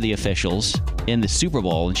the officials in the Super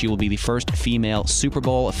Bowl. And she will be the first female Super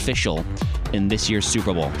Bowl official in this year's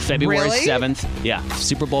Super Bowl. February 7th. Yeah.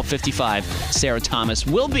 Super Bowl 55. Sarah Thomas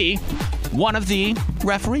will be one of the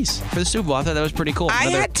referees for the Super Bowl. I thought that was pretty cool. I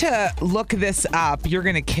had to look this up. You're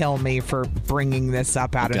going to kill me for bringing this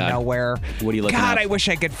up out of nowhere. What are you looking at? God, I wish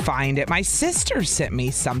I could find it. My sister sent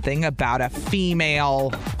me something about a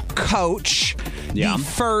female coach. Yeah. The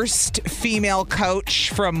first female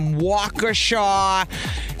coach from Waukesha.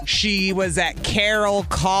 She was at Carroll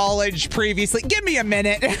College previously. Give me a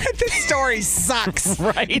minute. This story sucks.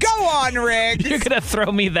 Right. Go on, Rick. You're going to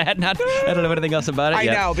throw me that? I don't know anything else about it I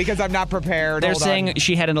know, because I'm not prepared. They're saying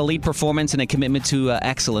she had an elite performance and a commitment to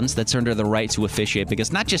excellence that's earned her the right to officiate,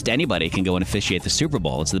 because not just anybody can go and officiate the Super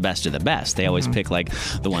Bowl. It's the best of the best. They always pick like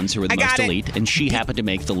the ones who are the most elite, and she happened to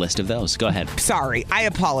make the list of those. Go ahead. Sorry, I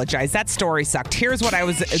apologize. That story sucked. Here's what I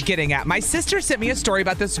was getting at. My sister sent me a story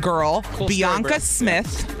about this girl, Bianca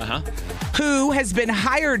Smith. Who has been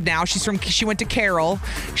hired now. She went to Carroll.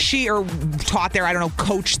 She taught there, I don't know,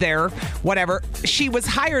 coached there, whatever. She was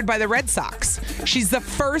hired by the Red Sox. She's the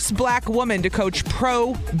first black woman to coach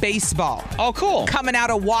pro baseball. Oh, cool. Coming out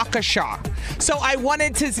of Waukesha. So I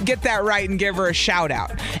wanted to get that right and give her a shout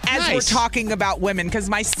out as we're talking about women, because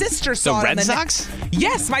my sister saw the it on Red Sox?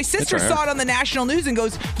 Yes, my sister saw it on the national news and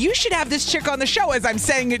goes, "You should have this chick on the show." As I'm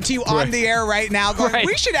saying it to you on the air right now, going,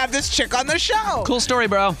 "We should have this chick on the show." Cool story,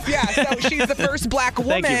 bro. Yeah, so she's the first black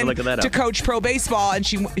woman to coach pro baseball, and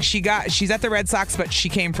she's at the Red Sox, but she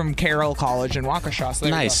came from Carroll College in Waukesha. So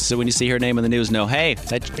nice. So when you see her name in the news, know, hey,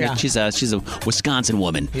 she's a Wisconsin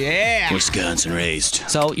woman. Yeah. Wisconsin raised.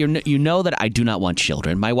 So you know that I do not want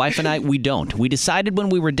children. My wife and I, we don't. We decided when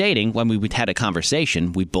we were dating, when we had a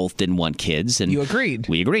conversation, we both didn't want kids. And you agreed.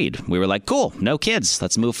 We agreed. We were like, cool, no kids.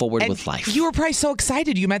 Let's move forward with life. You were probably so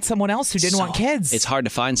excited you met someone else who didn't want kids. It's hard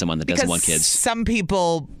to find someone that doesn't want kids. Some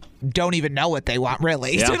people don't even know what they want,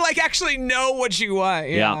 really. Yeah. To actually know what you want.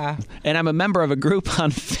 Yeah. And I'm a member of a group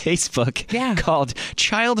on Facebook called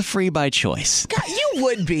Child Free by Choice. God, you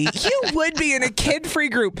would be. You would be in a kid-free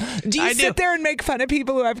group. Do you sit there and make fun of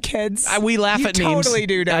people who have kids? We laugh at memes. You totally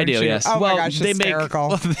do, don't you? I do, yes. Oh my gosh,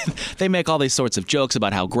 hysterical. They make all these sorts of jokes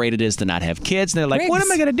about how great it is to not have kids. And they're like, what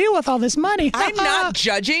am I going to do with all this money? I'm not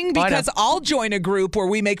judging, because I'll join a group where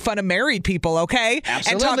we make fun of married people, okay?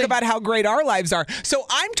 Absolutely. And talk about how great our lives are. So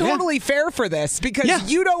I'm totally fair for this,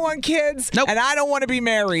 because you don't want kids and I don't want to be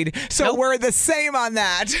married. So we're the same on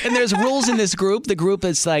that. And there's rules in this group. The group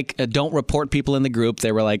is like, don't report people in the group.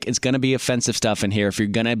 They were like, it's going to be offensive stuff in here. If you're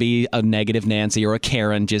going to be a negative Nancy or a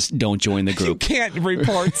Karen, just don't join the group. You can't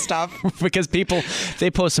report stuff. Because people,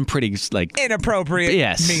 they post some pretty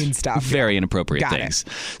inappropriate, mean stuff. Very inappropriate things.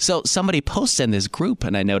 So somebody posts in this group,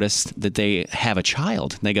 and I noticed that they have a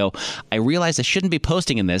child. And they go, I realize I shouldn't be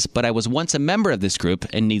posting in this, but I was once a member of this group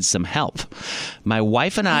and need needs some help. My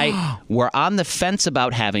wife and I were on the fence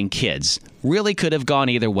about having kids. Really could have gone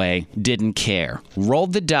either way. Didn't care.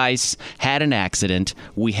 Rolled the dice. Had an accident.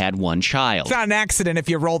 We had one child. It's not an accident if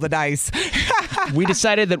you roll the dice. We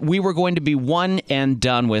decided that we were going to be one and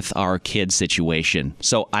done with our kid situation.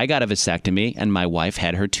 So I got a vasectomy, and my wife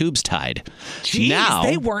had her tubes tied. Jeez, now,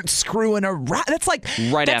 they weren't screwing around. That's like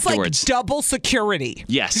afterwards. Like double security.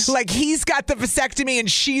 Yes. Like he's got the vasectomy and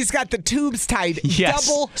she's got the tubes tied. Yes.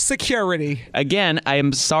 Double security. Again, I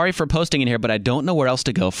am sorry for posting in here, but I don't know where else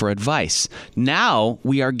to go for advice. Now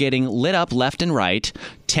we are getting lit up left and right.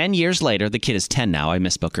 10 years later, the kid is 10 now. I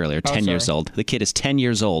misspoke earlier. 10 years old. The kid is 10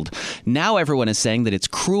 years old. Now everyone is saying that it's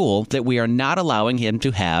cruel that we are not allowing him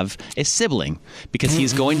to have a sibling because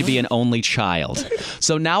he's going to be an only child.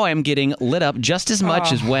 So now I'm getting lit up just as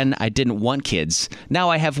much as when I didn't want kids. Now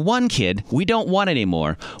I have one kid. We don't want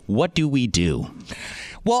anymore. What do we do?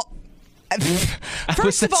 Well,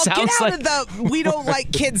 first of all, get out of the We Don't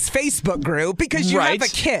Like Kids Facebook group because you have a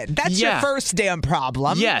kid. That's your first damn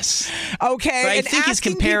problem. Yes. Okay. But I and think he's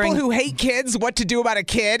asking comparing people who hate kids what to do about a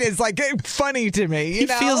kid is like funny to me. He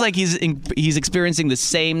feels like he's experiencing the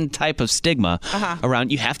same type of stigma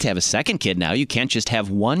around. You have to have a second kid now. You can't just have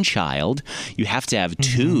one child. You have to have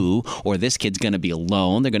two, or this kid's going to be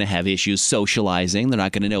alone. They're going to have issues socializing. They're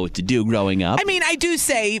not going to know what to do growing up. I mean, I do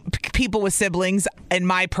say people with siblings, in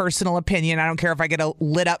my personal opinion, I don't care if I get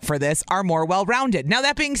lit up for this, are more well-rounded. Now,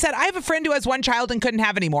 that being said, I have a friend who has one child and couldn't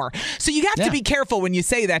have any more. So you have to be careful when you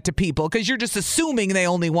say that to people because you're just assuming they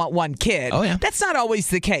only want one kid. Oh, yeah. That's not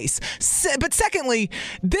always the case. But secondly,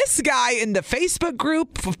 this guy in the Facebook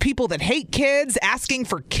group of people that hate kids asking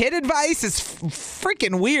for kid advice is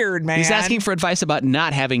freaking weird, man. He's asking for advice about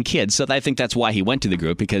not having kids. So I think that's why he went to the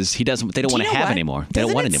group because they don't want to have anymore. They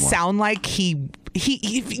don't want anymore. Sound like he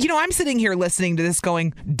I'm sitting here listening to this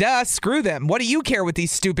going, duh, screw them. What do you care what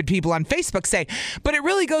these stupid people on Facebook say? But it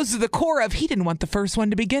really goes to the core of he didn't want the first one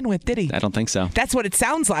to begin with, did he? I don't think so. That's what it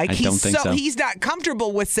sounds like. I don't think so. He's not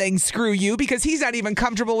comfortable with saying screw you because he's not even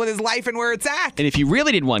comfortable with his life and where it's at. And if you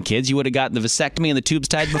really didn't want kids, you would have gotten the vasectomy and the tubes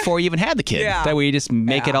tied before you even had the kid. That way you just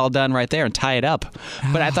make it all done right there and tie it up.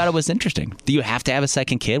 But I thought it was interesting. Do you have to have a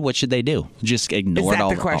second kid? What should they do? Just ignore it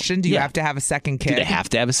all? Is that the question? Do you have to have a second kid? Do they have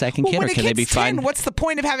to have a second kid or can they be fine? What's the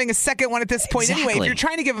point of having a second one at this point anyway? If you're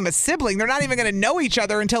trying to give them a sibling, they're not even going to know each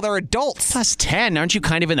other until they're adults. Plus 10. Aren't you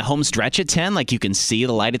kind of in the home stretch at 10? Like you can see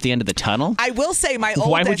the light at the end of the tunnel? I will say my oldest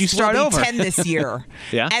Why would you start will be over? 10 this year.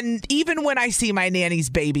 Yeah. And even when I see my nanny's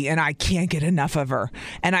baby and I can't get enough of her,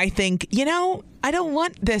 and I think, I don't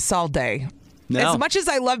want this all day. No. As much as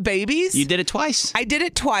I love babies. You did it twice. I did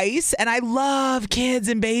it twice, and I love kids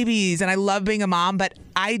and babies, and I love being a mom, but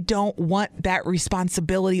I don't want that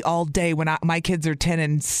responsibility all day when my kids are 10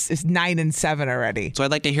 and 9 and 7 already. So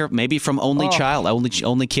I'd like to hear maybe from only child,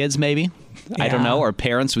 only kids maybe. I don't know, or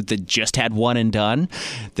parents that just had one and done.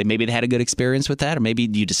 Maybe they had a good experience with that, or maybe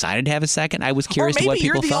you decided to have a second. I was curious to what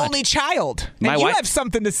people thought. Maybe you're the only child, and you have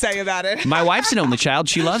something to say about it. My wife's an only child.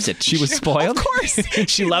 She loves it. She was spoiled. Of course.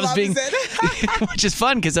 she loves being it. Which is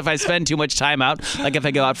fun, because if I spend too much time out, like if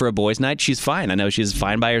I go out for a boys' night, she's fine. I know she's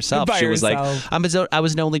fine by herself. She was like, I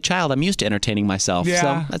was an only child. I'm used to entertaining myself. Yeah.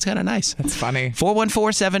 So that's kind of nice. That's funny.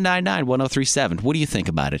 414-799-1037. What do you think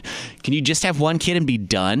about it? Can you just have one kid and be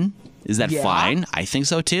done? Is that fine? I think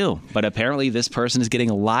so, too. But apparently this person is getting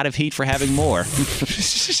a lot of heat for having more.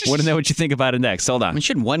 Want to know what you think about it next. Hold on.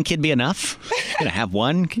 Shouldn't one kid be enough? You're going to have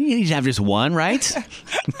one? Can you have just one, right?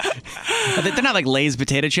 They're not like Lay's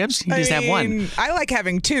potato chips. You just have one. I like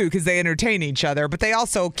having two because they entertain each other, but they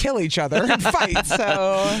also kill each other and fight.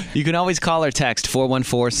 So you can always call or text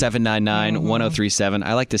 414-799-1037.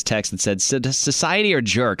 I like this text that said, society are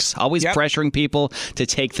jerks, always pressuring people to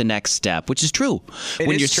take the next step, which is true.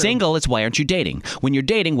 When you're single, it's why aren't you dating? When you're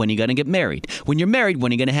dating, when are you going to get married? When you're married, when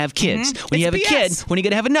are you going to have kids? When you have a kid, when are you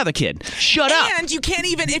going to have another kid? Shut up. And you can't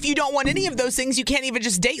even, if you don't want any of those things, you can't even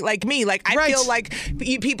just date like me. Like, I feel like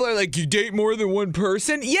people are like, you date more than one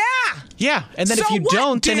person? Yeah. Yeah. And then if you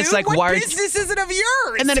don't, then it's like, why? What business is it of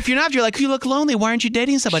yours? And then if you're not, you're like, you look lonely. Why aren't you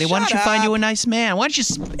dating somebody? Why don't you find you a nice man? Why don't you,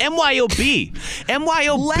 MYOB.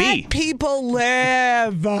 Let people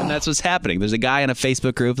live. And that's what's happening. There's a guy in a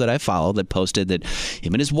Facebook group that I follow that posted that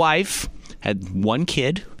him and his wife had one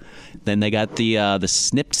kid. Then they got the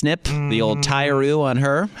snip, the old Tyru on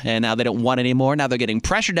her, and now they don't want any more. Now they're getting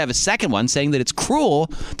pressured to have a second one, saying that it's cruel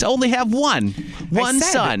to only have one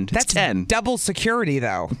son. That's 10. Double security,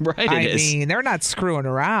 though. Right, I mean, they're not screwing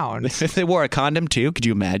around. If they wore a condom, too, could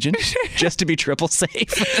you imagine? Just to be triple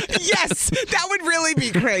safe. Yes, that would really be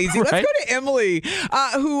crazy. Right? Let's go to Emily,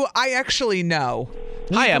 who I actually know.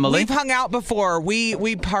 Hi, Emily. We've hung out before. We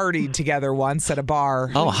partied together once at a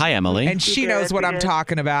bar. Oh, hi, Emily. And she knows what I'm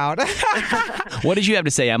talking about. What did you have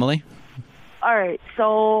to say, Emily? All right,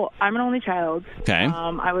 so I'm an only child. Okay.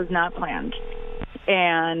 I was not planned.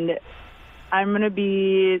 And I'm going to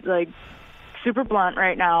be, like, super blunt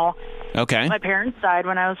right now. Okay. My parents died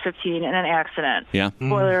when I was 15 in an accident. Yeah.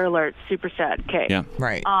 Spoiler alert, super sad. Okay. Yeah.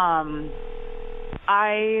 Right.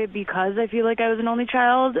 Because I feel like I was an only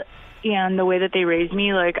child and the way that they raised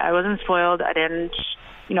me, like, I wasn't spoiled. I didn't,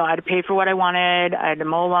 I had to pay for what I wanted. I had to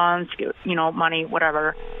mow lawns, money,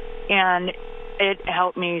 whatever. And it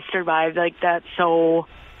helped me survive like that so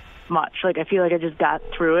much. Like, I feel like I just got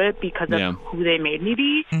through it because of who they made me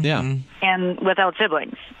be. Yeah. And without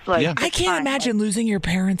siblings. Like, I can't imagine losing your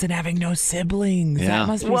parents and having no siblings. Yeah. That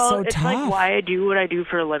must be so it's tough. like why I do what I do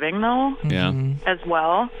for a living, though. Yeah. As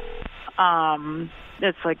well.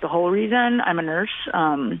 It's like the whole reason. I'm a nurse.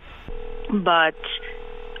 But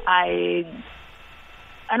I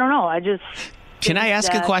don't know. I just... Can I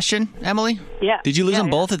ask a question, Emily? Yeah. Did you lose them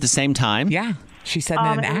both at the same time? Yeah. She said in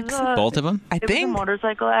an accident. Both of them? I think. It was a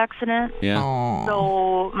motorcycle accident. Yeah. Aww.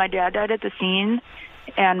 So my dad died at the scene,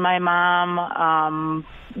 and my mom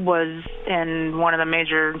was in one of the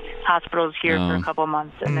major hospitals here for a couple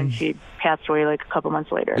months, and then she passed away like a couple months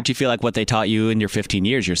later. But you feel like what they taught you in your 15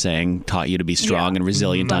 years, you're saying, taught you to be strong and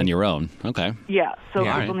resilient on your own. Okay. Yeah. So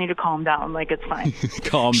people need to calm down. Like, it's fine.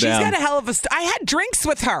 Calm She's down. got a hell of a... I had drinks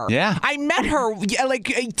with her. Yeah. I met her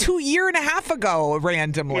like 2 years and a half ago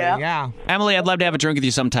randomly. Yeah. Emily, I'd love to have a drink with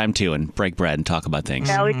you sometime, too, and break bread and talk about things.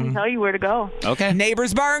 Allie can tell you where to go. Okay.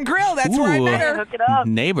 Neighbors Bar and Grill. That's where I met her. Hook it up.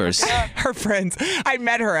 Neighbors. Her friends. I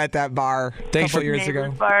met her at that bar a couple years ago.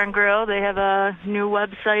 Neighbors Bar and Grill. They have a new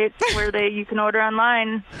website where you can order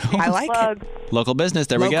online. I like it. Local business.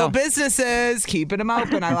 There we go. Local businesses. Keeping them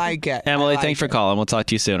open. I like it. Emily, thanks for calling. We'll talk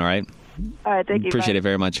to you soon, all right? All right, thank you. Appreciate it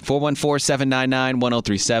very much.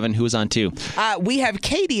 414-799-1037. Who's on 2? We have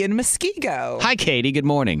Katie in Muskego. Hi, Katie. Good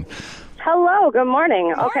morning. Hello. Good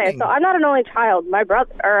morning. Okay, so I'm not an only child. My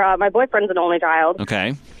boyfriend's an only child.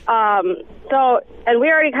 Okay. And we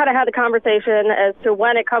already kind of had the conversation as to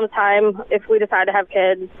when it comes time if we decide to have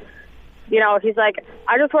kids. He's like,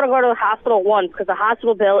 I just want to go to the hospital once because the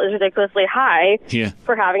hospital bill is ridiculously high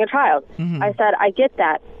for having a child. Mm-hmm. I said, I get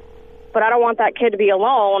that. But I don't want that kid to be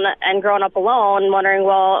alone and growing up alone, wondering,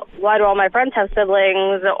 well, why do all my friends have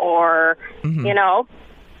siblings or, So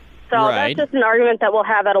that's just an argument that we'll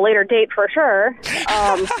have at a later date for sure.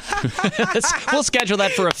 We'll schedule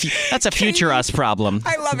that for that's a future us problem.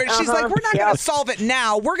 I love it. She's like, we're not going to solve it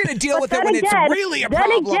now. We're going to deal with it when it's really a then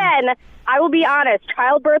problem. Then again, I will be honest,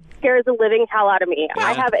 childbirth scares the living hell out of me. Yeah.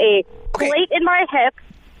 I have a plate in my hip.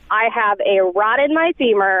 I have a rod in my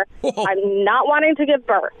femur. Whoa. I'm not wanting to give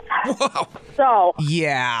birth. Whoa. So.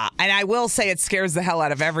 Yeah, and I will say it scares the hell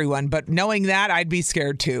out of everyone, but knowing that, I'd be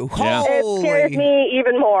scared too. Yeah. It scares me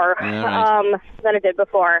even more than it did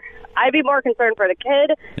before. I'd be more concerned for the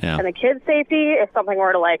kid and the kid's safety if something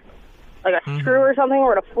were to like a screw or something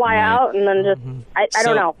were to fly out and then just, I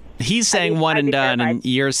don't know. He's saying one and done, and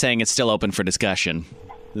you're saying it's still open for discussion.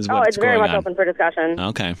 It's very much open for discussion.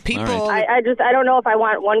 Okay. People, I don't know if I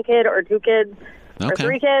want one kid or two kids or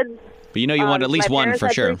three kids. But you want at least one for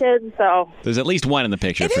sure. 3 kids, so. There's at least one in the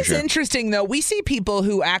picture for sure. It is interesting though. We see people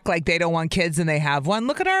who act like they don't want kids and they have one.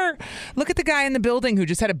 Look at the guy in the building who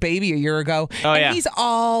just had a baby a year ago. Oh, and he's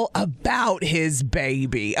all about his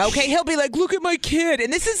baby. Okay, he'll be like, "Look at my kid."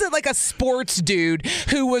 And this isn't like a sports dude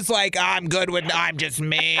who was like, "I'm just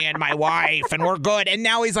me and my wife and we're good." And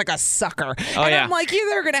now he's like a sucker. I'm like,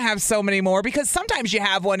 they're going to have so many more because sometimes you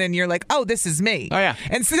have one and you're like, "Oh, this is me." Oh yeah.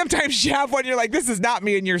 And sometimes you have one and you're like, "This is not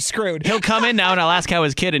me," and you're screwed. He'll come in now and I'll ask how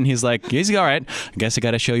his kid, and he's like, he's all right. I guess I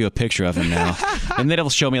got to show you a picture of him now. And then it'll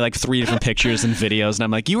show me like 3 different pictures and videos, and I'm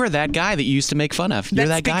like, you were that guy that you used to make fun of. You're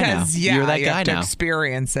that guy now. You're that guy now.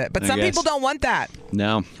 Experience it, but some people don't want that.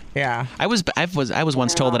 No. Yeah. I was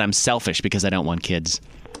once told that I'm selfish because I don't want kids.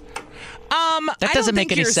 That doesn't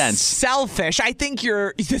make any sense. Selfish. I think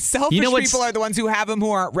the selfish people are the ones who have them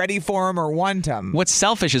who aren't ready for them or want them. What's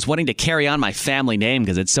selfish is wanting to carry on my family name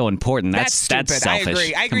because it's so important. That's selfish.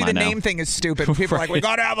 I agree. The name thing is stupid. People are like, we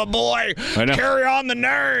gotta have a boy. Carry on the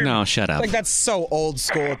name. No, shut up. Like that's so old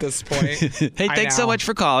school at this point. Hey, thanks so much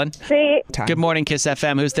for calling. See. Good morning, Kiss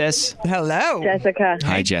FM. Who's this? Hello, Jessica.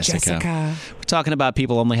 Hi, Jessica. We're talking about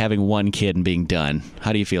people only having one kid and being done.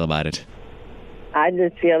 How do you feel about it? I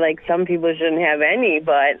just feel like some people shouldn't have any,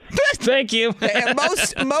 but thank you.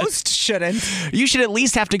 most shouldn't. You should at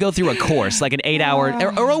least have to go through a course, like an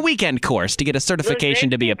 8-hour or a weekend course to get a certification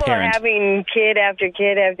to be a parent. People are having kid after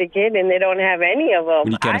kid after kid, and they don't have any of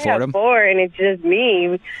them. You can't afford I have them? 4, and it's just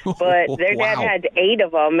me. But their dad Wow. had 8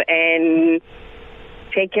 of them, and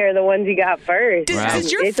take care of the ones you got first.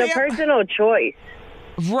 It's a personal choice.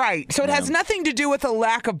 Right. So it has nothing to do with a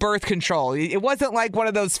lack of birth control. It wasn't like one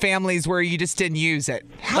of those families where you just didn't use it.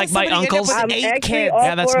 Like my uncles? With 8 Actually, kids?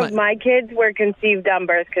 all 4 of my kids were conceived on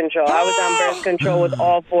birth control. I was on birth control with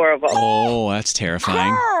all 4 of them. Oh, that's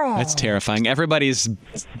terrifying. That's terrifying. Everybody's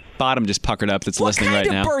bottom just puckered up that's listening right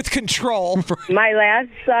now. Birth control. My last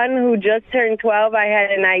son, who just turned 12, I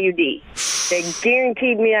had an IUD. They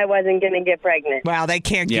guaranteed me I wasn't going to get pregnant. Well, they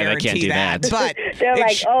can't guarantee they can't do that. But they're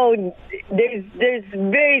like, oh, there's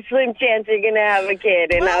very slim chance you're going to have a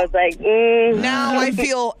kid. And I was like, Now I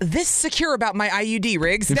feel this secure about my IUD,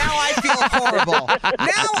 Riggs. Now I feel horrible.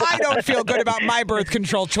 Now I don't feel good about my birth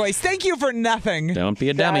control choice. Thank you for nothing. Don't be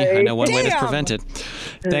a dummy. I know one way to Damn. prevent it.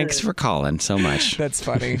 Thanks for calling so much. That's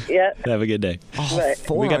funny. Yeah. Have a good day. Oh,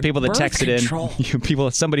 We got people that birth texted control.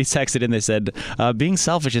 in. Somebody texted in. They said, being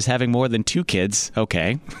selfish is having more than 2 kids.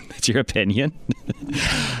 Okay. That's your opinion.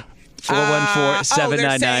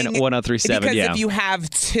 414-799-1037. Because Yeah. if you have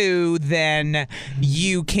 2, then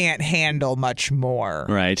you can't handle much more.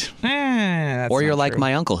 Right. That's Or you're not like true.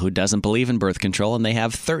 my uncle who doesn't believe in birth control and they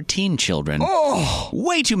have 13 children. Oh.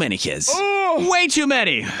 Way too many kids. Way too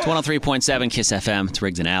many. It's 103.7 KISS FM. It's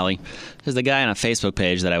Riggs and Alley. There's the guy on a Facebook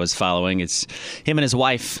page that I was following. It's him and his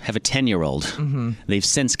wife have a 10-year-old. Mm-hmm. They've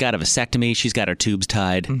since got a vasectomy. She's got her tubes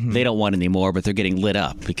tied. They don't want anymore, but they're getting lit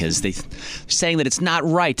up because they're saying that it's not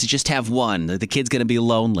right to just have one. That the kid's going to be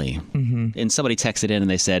lonely. And somebody texted in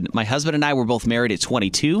and they said, my husband and I were both married at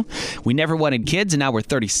 22. We never wanted kids, and now we're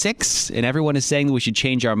 36. And everyone is saying that we should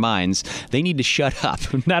change our minds. They need to shut up.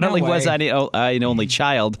 Not only was I an only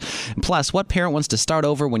child, plus, what parent wants to start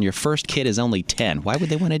over when your first kid is only 10? Why would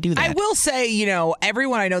they want to do that? I will say,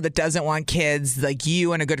 everyone I know that doesn't want kids, like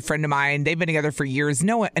you and a good friend of mine, they've been together for years,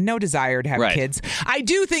 no desire to have Right. kids. I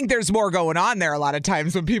do think there's more going on there a lot of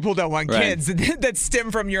times when people don't want Right. kids that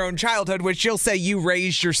stem from your own childhood, which you'll say you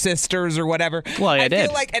raised your sisters or whatever. Well, yeah, I did.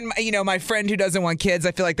 feel like, and my friend who doesn't want kids,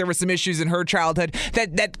 I feel like there were some issues in her childhood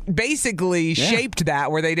that basically shaped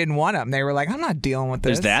that, where they didn't want them. They were like, I'm not dealing with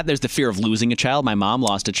this. There's that. There's the fear of losing a child. My mom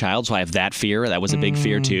lost a child, so I have that fear. That was a big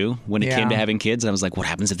fear, too, when it came to having kids. And I was like, what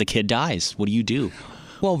happens if the kid dies? What do you do?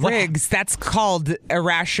 Well, Riggs, that's called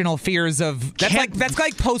irrational fears of. That's like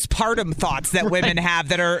postpartum thoughts that women have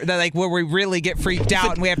that like where we really get freaked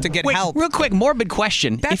out and we have to get help. Real quick, morbid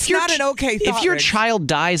question. That's not an okay thought. If your Riggs. child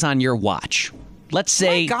dies on your watch, let's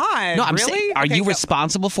say. Oh my God, no, I'm really? saying, are Okay, you so-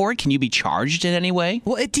 responsible for it? Can you be charged in any way?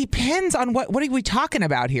 Well, it depends on what are we talking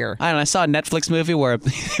about here? I don't know. I saw a Netflix movie where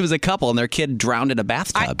it was a couple and their kid drowned in a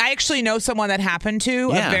bathtub. I actually know someone that happened to.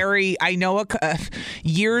 Yeah. I know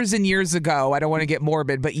years and years ago. I don't want to get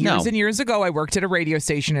morbid, but years and years ago, I worked at a radio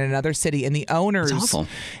station in another city, and the owners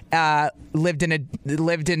lived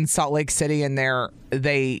in Salt Lake City, and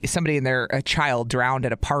somebody in their child drowned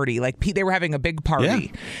at a party. Like they were having a big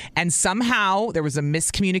party, and somehow there was a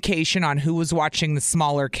miscommunication on who was watching the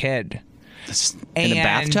smaller kid. In a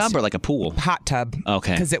bathtub or like a pool? Hot tub.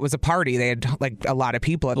 Okay. Because it was a party. They had like a lot of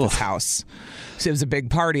people at this house. So it was a big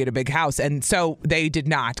party at a big house. And so they did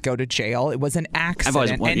not go to jail. It was an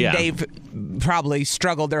accident. They've probably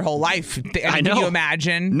struggled their whole life. I know. Can you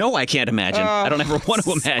imagine? No, I can't imagine. I don't ever want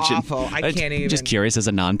to it's imagine. awful. I can't even. Just curious as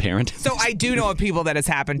a non-parent. So I do know of people that has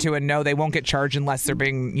happened to, and no, they won't get charged unless they're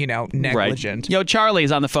being, negligent. Right. Yo,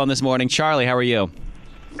 Charlie's on the phone this morning. Charlie, how are you?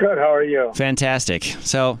 Good. How are you? Fantastic.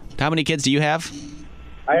 So, how many kids do you have?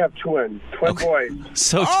 I have twin boys.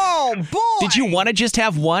 So, oh boy! Did you want to just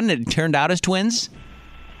have one and it turned out as twins?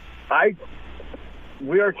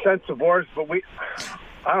 We are since divorced, but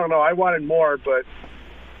I don't know. I wanted more, but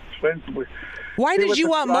twins. Why did you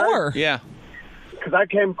want more? Yeah. Because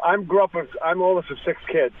I'm oldest of 6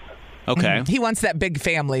 kids. Okay. He wants that big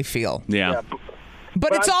family feel. Yeah.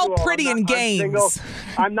 But it's I'm all too old. pretty in I'm games. single.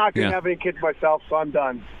 I'm not going to Yeah. have any kids myself, so I'm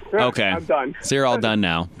done. Okay. I'm done. So you're all done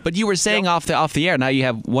now. But you were saying off the air, now you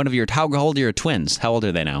have one of your, how old are your twins? How old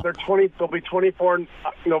are they now? They'll be 24 in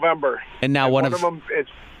November. And now one of them is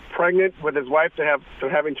pregnant with his wife. They're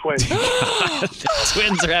having twins.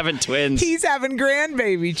 Twins are having twins. He's having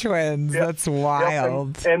grandbaby twins. Yep. That's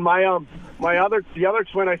wild. Yep. And the other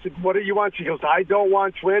twin, I said, what do you want? She goes, I don't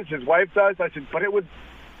want twins. His wife does. I said,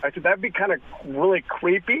 that'd be kind of really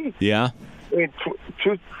creepy. Yeah.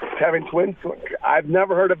 Having twins, I've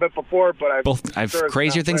never heard of it before, but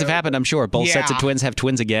crazier things have happened, I'm sure. Both sets of twins have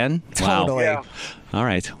twins again? Totally. Wow. Yeah. All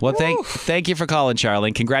right. Well, thank you for calling, Charlie.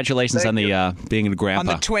 And congratulations on the being a grandpa. On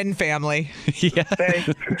the twin family. Yeah.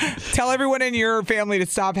 Tell everyone in your family to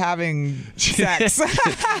stop having sex.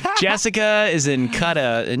 Jessica is in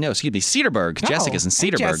Cedarburg. Jessica's in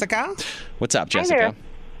Cedarburg. Hey, Jessica. What's up, Jessica?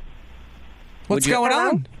 What's going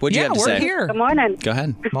on? What'd you have to we're say? Here. Good morning. Go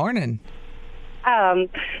ahead. Morning.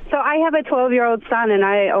 So I have a 12-year-old son, and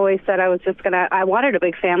I always said I wanted a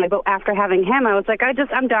big family, but after having him, I was like,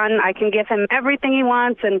 I'm done. I can give him everything he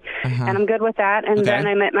wants, and I'm good with that. And then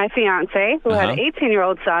I met my fiance, who had an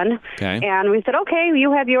 18-year-old son, and we said, okay,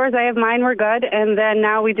 you have yours, I have mine, we're good. And then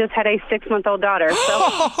now we just had a 6-month-old daughter.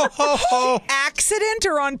 So. Accident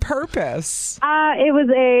or on purpose? It was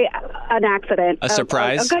an accident. A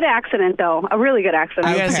surprise? A good accident, though. A really good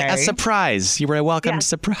accident. A surprise. You were a welcome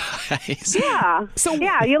surprise. Yeah. So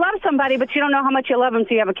you love somebody, but you don't know how much you love them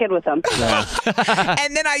until you have a kid with them. Yeah.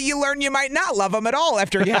 And then you learn you might not love them at all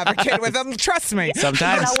after you have a kid with them. Trust me.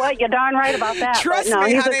 Sometimes. You know what? You're darn right about that. Trust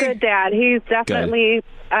me, he's honey. a good dad. He's definitely.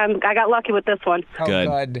 I got lucky with this one.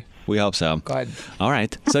 Good. We hope so. Good. All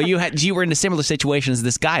right. So you were in a similar situation as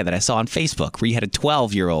this guy that I saw on Facebook, where you had a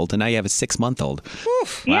 12-year-old and now you have a 6-month-old.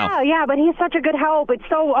 Wow. Yeah, but he's such a good help. It's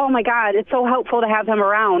so, oh my God, it's so helpful to have him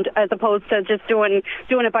around as opposed to just doing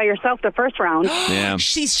it by yourself the first round. Yeah.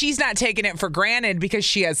 She's not taking it for granted because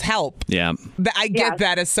she has help. Yeah. I get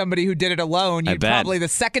that as somebody who did it alone. You'd probably the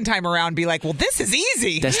second time around be like, well, this is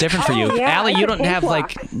easy. That's different for you. Yeah, Allie, you don't have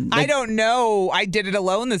I don't know. I did it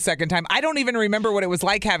alone the second time. I don't even remember what it was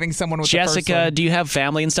like having someone with the first Jessica, one. do you have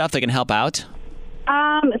family and stuff that can help out?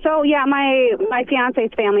 So yeah, my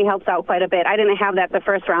fiance's family helps out quite a bit. I didn't have that the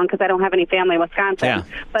first round because I don't have any family in Wisconsin. Yeah.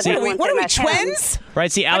 But See, what are we, twins?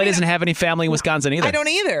 Right. See, Allie doesn't have any family in Wisconsin either. I don't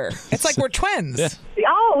either. It's like we're twins. Yeah.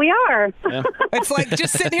 Oh, we are. Yeah. It's like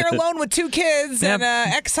just sitting here alone with 2 kids and an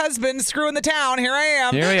ex-husband screwing the town. Here I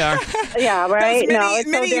am. Here we are. Yeah, right. It's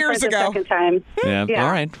many so years the ago. Second time. Yeah.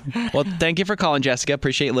 All right. Well, thank you for calling, Jessica.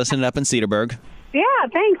 Appreciate listening up in Cedarburg. Yeah,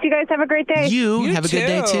 thanks. You guys have a great day. You have a good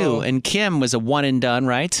day too. And Kim was a one and done,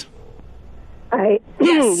 right?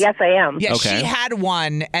 Yes, I am. Yeah, she had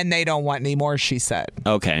one, and they don't want any more, she said.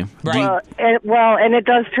 Okay. Right. And it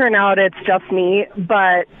does turn out it's just me,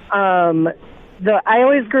 but I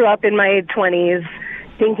always grew up in my 20s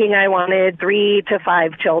thinking I wanted 3 to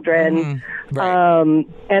 5 children. Right.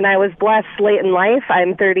 And I was blessed late in life.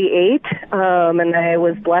 I'm 38, and I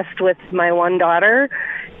was blessed with my one daughter.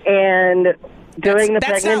 And during the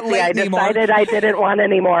pregnancy, I decided I didn't want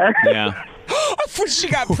any more. Yeah. When she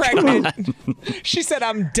got pregnant, she said,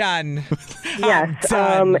 I'm done. Yes.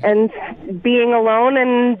 I'm done. And being alone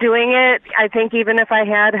and doing it, I think even if I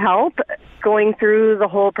had help, going through the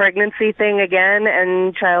whole pregnancy thing again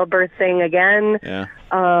and childbirth thing again,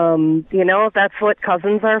 that's what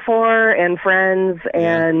cousins are for and friends.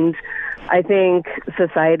 And I think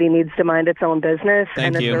society needs to mind its own business,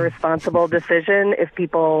 and it's a responsible decision if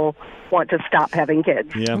people want to stop having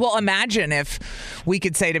kids. Yeah. Well, imagine if we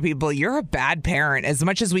could say to people, you're a bad parent, as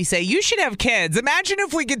much as we say you should have kids. Imagine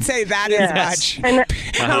if we could say that as much. And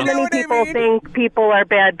how many people think people are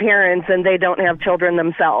bad parents and they don't have children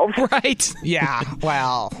themselves? Right. Yeah.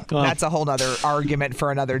 Well, that's a whole other argument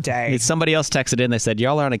for another day. Somebody else texted in. They said,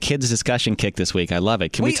 y'all are on a kids discussion kick this week. I love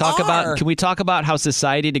it. Can we talk about how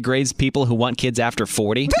society degrades people who want kids after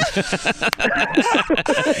 40?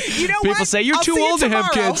 You know people say you're too old to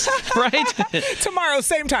have kids. Right? Tomorrow,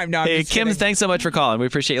 same time. No, hey, Kim, thanks so much for calling. We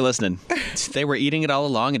appreciate you listening. They were eating it all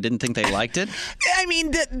along and didn't think they liked it? I mean,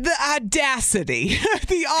 the audacity.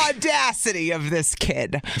 The audacity of this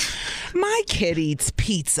kid. My kid eats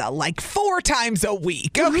pizza like 4 times a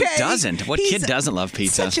week, okay? Who doesn't? What kid doesn't love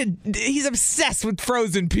pizza? He's obsessed with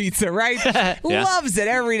frozen pizza, right? Loves it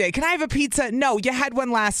every day. Can I have a pizza? No, you had one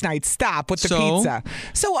last night. Stop with the pizza.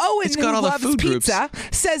 So Owen, who loves pizza,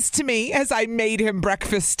 says to me as I made him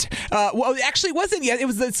breakfast. Well, it actually wasn't yet. It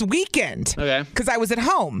was this weekend. Okay. Because I was at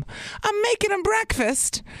home. I'm making him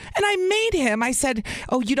breakfast, and I made him. I said,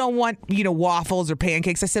 "Oh, you don't want waffles or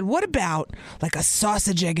pancakes?" I said, "What about like a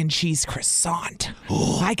sausage, egg, and cheese croissant?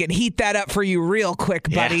 I can heat that up for you real quick,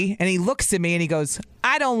 buddy." Yeah. And he looks at me and he goes,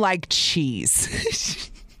 "I don't like cheese."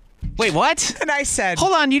 Wait, what? And I said...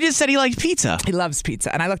 Hold on, you just said he liked pizza. He loves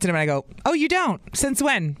pizza. And I looked at him and I go, "Oh, you don't? Since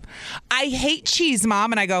when?" "I hate cheese,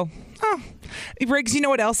 Mom." And I go, "Oh, Riggs, you know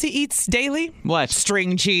what else he eats daily?" What?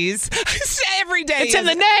 String cheese. Every day. It's in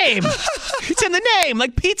the name. It's in the name.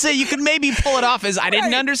 Like pizza, you could maybe pull it off as I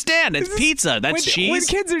didn't understand. It's pizza. That's cheese. When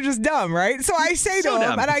kids are just dumb, right? So I say to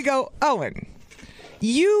him, and I go, "Owen,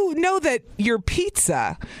 You know that your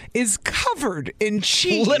pizza is covered in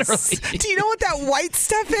cheese. Literally. Do you know what that white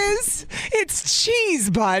stuff is? It's cheese,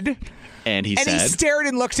 bud. And he stared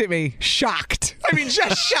and looked at me, shocked. I mean,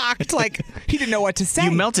 just shocked. Like, he didn't know what to say.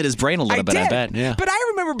 You melted his brain a little bit, I bet. Yeah. But I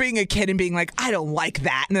remember being a kid and being like, I don't like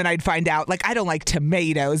that. And then I'd find out, like, I don't like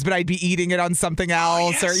tomatoes, but I'd be eating it on something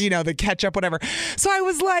else or, the ketchup, whatever. So I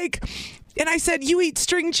was like... And I said, you eat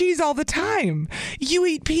string cheese all the time. You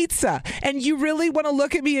eat pizza. And you really want to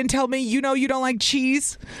look at me and tell me you know you don't like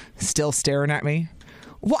cheese? Still staring at me.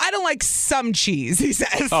 Well, I don't like some cheese, he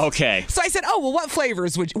says. Okay. So I said, well, what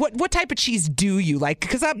flavors would you, what type of cheese do you like?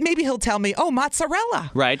 Because maybe he'll tell me,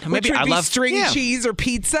 mozzarella. Right. Maybe I love string cheese or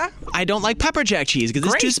pizza. I don't like pepper jack cheese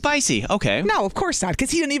because it's too spicy. Okay. No, of course not,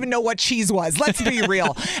 because he didn't even know what cheese was. Let's be real.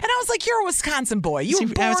 And I was like, you're a Wisconsin boy. You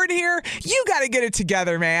were born here. You got to get it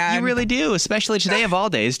together, man. You really do, especially today of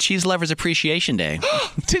all days, Cheese Lovers Appreciation Day.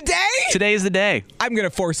 Today? Today is the day. I'm going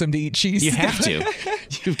to force him to eat cheese. You have to.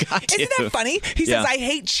 You've got to. Isn't that funny? He says, I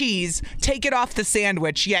hate cheese. Take it off the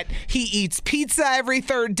sandwich. Yet he eats pizza every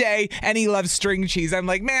third day and he loves string cheese. I'm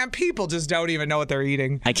like, man, people just don't even know what they're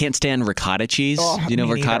eating. I can't stand ricotta cheese. Do you know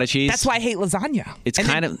ricotta cheese? That's why I hate lasagna. It's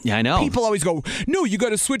I know. People always go, no, you got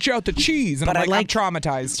to switch out the cheese. And I'm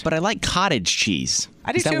traumatized. But I like cottage cheese.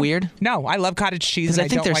 I do Is that too. weird? No, I love cottage cheese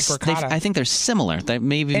and I don't like ricotta. I think they're similar. They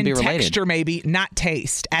may even be related. Texture, maybe, not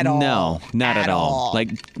taste at all. No, not at all. Like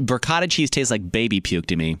ricotta cheese tastes like baby puke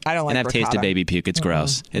to me. I don't like and I've ricotta. tasted baby puke. It's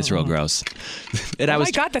gross. It's real gross. And my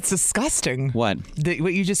God, that's disgusting. What?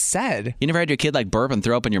 What you just said. You never had your kid like burp and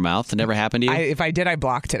throw up in your mouth? It never happened to you? If I did, I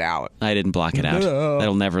blocked it out. I didn't block it out.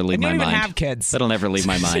 That'll never leave my mind. You don't even have kids. That'll never leave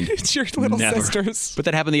my mind. It's your little sisters. But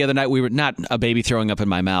that happened the other night. We were not a baby throwing up in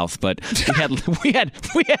my mouth, but we had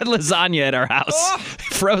lasagna at our house,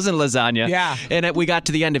 frozen lasagna. Yeah. And we got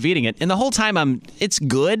to the end of eating it, and the whole time it's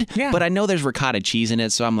good, but I know there's ricotta cheese in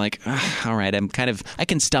it, so I'm like, all right, I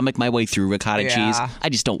can stomach my way through ricotta cheese. I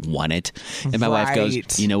just don't want it. And my wife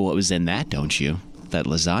goes, you know what was in that, don't you? That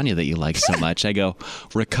lasagna that you like so much. I go,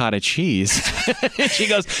 ricotta cheese. She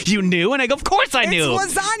goes, you knew? And I go, of course I knew.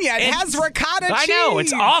 It's lasagna. It has ricotta cheese. I know.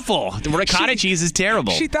 It's awful. The ricotta cheese is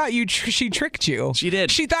terrible. She thought she tricked you. She did.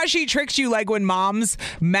 She thought she tricked you like when moms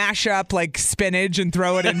mash up like spinach and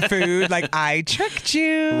throw it in food. Like, I tricked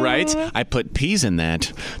you. Right? I put peas in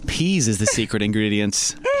that. Peas is the secret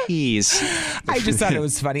ingredients. Peas. I just thought it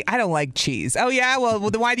was funny. I don't like cheese. Oh, yeah? Well,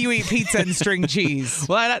 then why do you eat pizza and string cheese?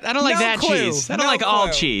 Well, I don't like that cheese. I don't like all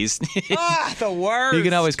cheese. The worst. You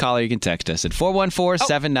can always call or you can text us at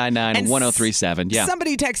 414-799-1037. Yeah.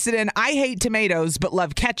 Somebody texted in, I hate tomatoes but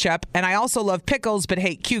love ketchup, and I also love pickles but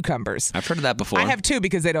hate cucumbers. I've heard of that before. I have too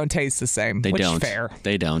because they don't taste the same. They don't. Fair.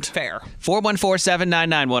 They don't. Fair.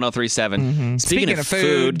 414-799-1037. Speaking of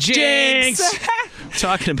food, Jinx!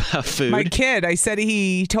 Talking about food. My kid, I said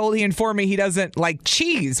he informed me he doesn't like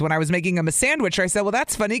cheese when I was making him a sandwich. I said, well,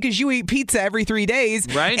 that's funny because you eat pizza every 3 days.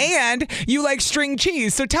 Right. And you like string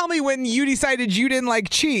cheese. So tell me when you decided you didn't like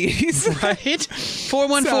cheese. Right?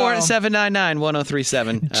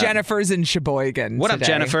 414-799-1037. Jennifer's in Sheboygan. What today. up,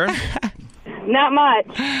 Jennifer? Not much.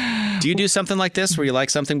 Do you do something like this where you like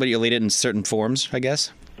something but you eat it in certain forms, I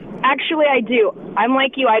guess? Actually, I do. I'm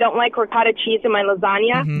like you. I don't like ricotta cheese in my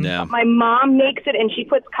lasagna. No. My mom makes it, and she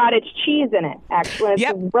puts cottage cheese in it, actually.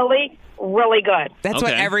 It's really, really good. That's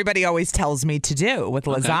what everybody always tells me to do with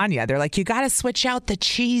lasagna. They're like, you got to switch out the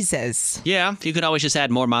cheeses. Yeah, you could always just add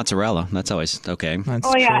more mozzarella. That's always okay. That's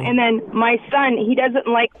true. And then my son, he doesn't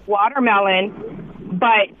like watermelon,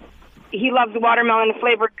 but he loves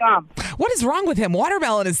watermelon-flavored gum. What is wrong with him?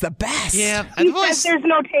 Watermelon is the best. Yeah. He says there's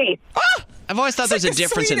no taste. I've always thought there's a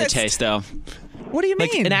difference in the taste, though. What do you mean?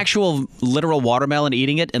 Like an actual literal watermelon,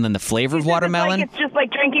 eating it, and then the flavor of watermelon? It's just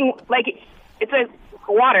like drinking, it's a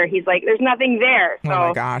water. He's like, there's nothing there. So oh,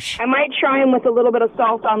 my gosh. I might try him with a little bit of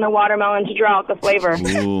salt on the watermelon to draw out the flavor.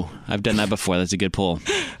 Ooh, I've done that before. That's a good pull.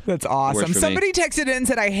 That's awesome. Somebody texted in and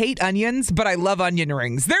said, I hate onions, but I love onion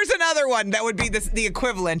rings. There's another one that would be the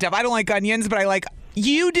equivalent of, I don't like onions, but I like...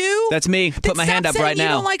 You do? That's me. Put my hand up right now. You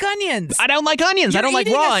don't like onions. I don't like onions. I don't like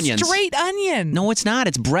raw onions. Straight onion. No, it's not.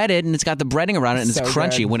 It's breaded and it's got the breading around it and it's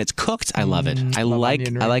crunchy. Good. When it's cooked, I love it. I like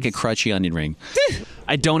a crunchy onion ring.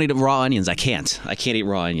 I don't eat raw onions. I can't eat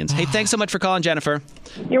raw onions. Hey, thanks so much for calling, Jennifer.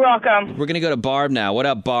 You're welcome. We're gonna go to Barb now. What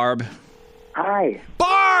up, Barb? Hi.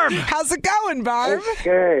 Barb! How's it going, Barb? It's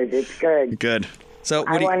good. It's good. Good. So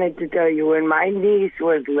I wanted to tell you, when my niece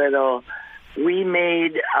was little, we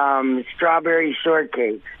made strawberry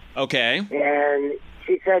shortcake. Okay. And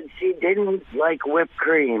she said she didn't like whipped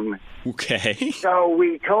cream. Okay. So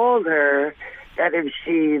we told her that if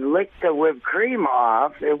she licked the whipped cream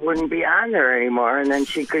off, it wouldn't be on there anymore, and then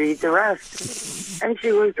she could eat the rest. And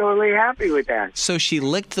she was totally happy with that. So she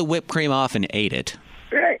licked the whipped cream off and ate it.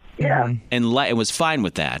 Right, yeah. And was fine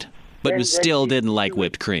with that, but didn't like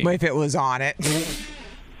whipped cream. If it was on it.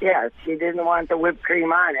 Yeah, she didn't want the whipped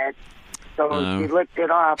cream on it. So she licked it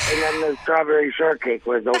off, and then the strawberry shortcake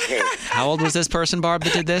was okay. How old was this person, Barb,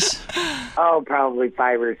 that did this? Oh, probably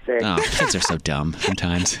 5 or 6. Oh, kids are so dumb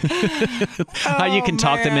sometimes. How you can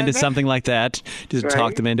talk them into something like that. Just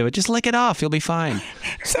talk them into it. Just lick it off. You'll be fine.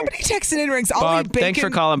 Somebody texted in rings. I'll Barb, eat bacon. thanks for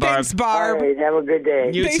calling, Barb. Thanks, Barb. All right, have a good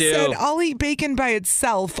day. You they too. said, I'll eat bacon by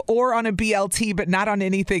itself or on a BLT, but not on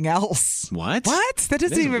anything else. What? That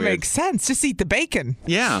doesn't even make sense. Just eat the bacon.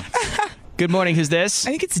 Yeah. Good morning. Who's this? I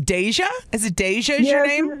think it's Deja. Is it Deja? Is your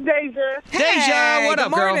name? This is Deja. Deja, what up,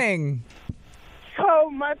 good girl? morning. So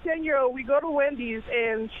my 10-year-old, we go to Wendy's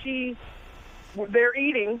and they're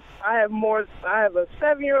eating. I have a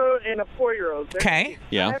 7-year-old and a 4-year-old. Okay.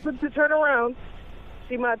 Yeah. I happen to turn around,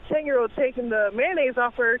 see my 10-year-old taking the mayonnaise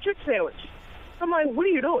off her chicken sandwich. I'm like, what are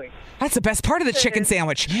you doing? That's the best part of the chicken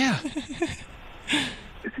sandwich. Yeah.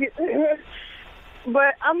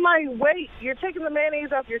 But I'm like, wait, you're taking the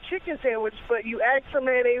mayonnaise off your chicken sandwich, but you asked for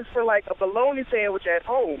mayonnaise for like a bologna sandwich at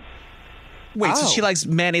home. Wait, so she likes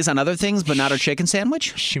mayonnaise on other things, but not her chicken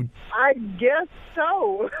sandwich? I guess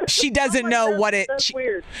so. She doesn't know what it. That's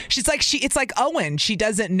weird. She's like It's like Owen. She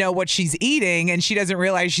doesn't know what she's eating, and she doesn't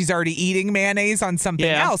realize she's already eating mayonnaise on something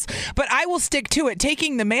else. But I will stick to it.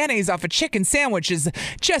 Taking the mayonnaise off a chicken sandwich is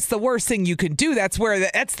just the worst thing you can do. That's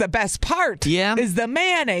the best part. Yeah. Is the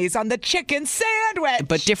mayonnaise on the chicken sandwich.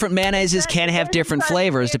 But different mayonnaises can have different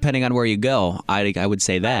flavors depending on where you go. I would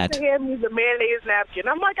say that. They hand me the mayonnaise napkin.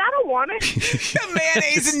 I'm like, I don't want it. The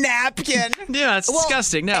mayonnaise napkin. Yeah, it's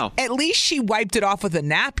disgusting. No. At least she wiped it off with a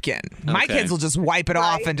napkin. My kids will just wipe it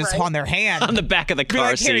off and just on their hand. On the back of the Be car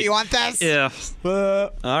like, seat. Here, you want this? Yeah. All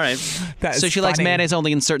right. So she likes mayonnaise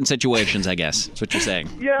only in certain situations, I guess. That's what you're saying.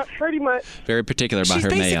 Yeah, pretty much. Very particular about She her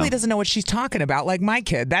mayo. basically doesn't know what she's talking about, like my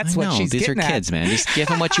kid. That's what she's these getting are kids, man. Just give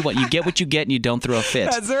them what you want. You get what you get, and you don't throw a fit.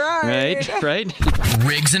 That's right. Right?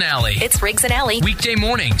 Riggs and Alley. It's Riggs and Alley. Weekday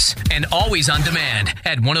mornings and always on demand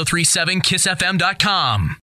at 1037kissfm.com.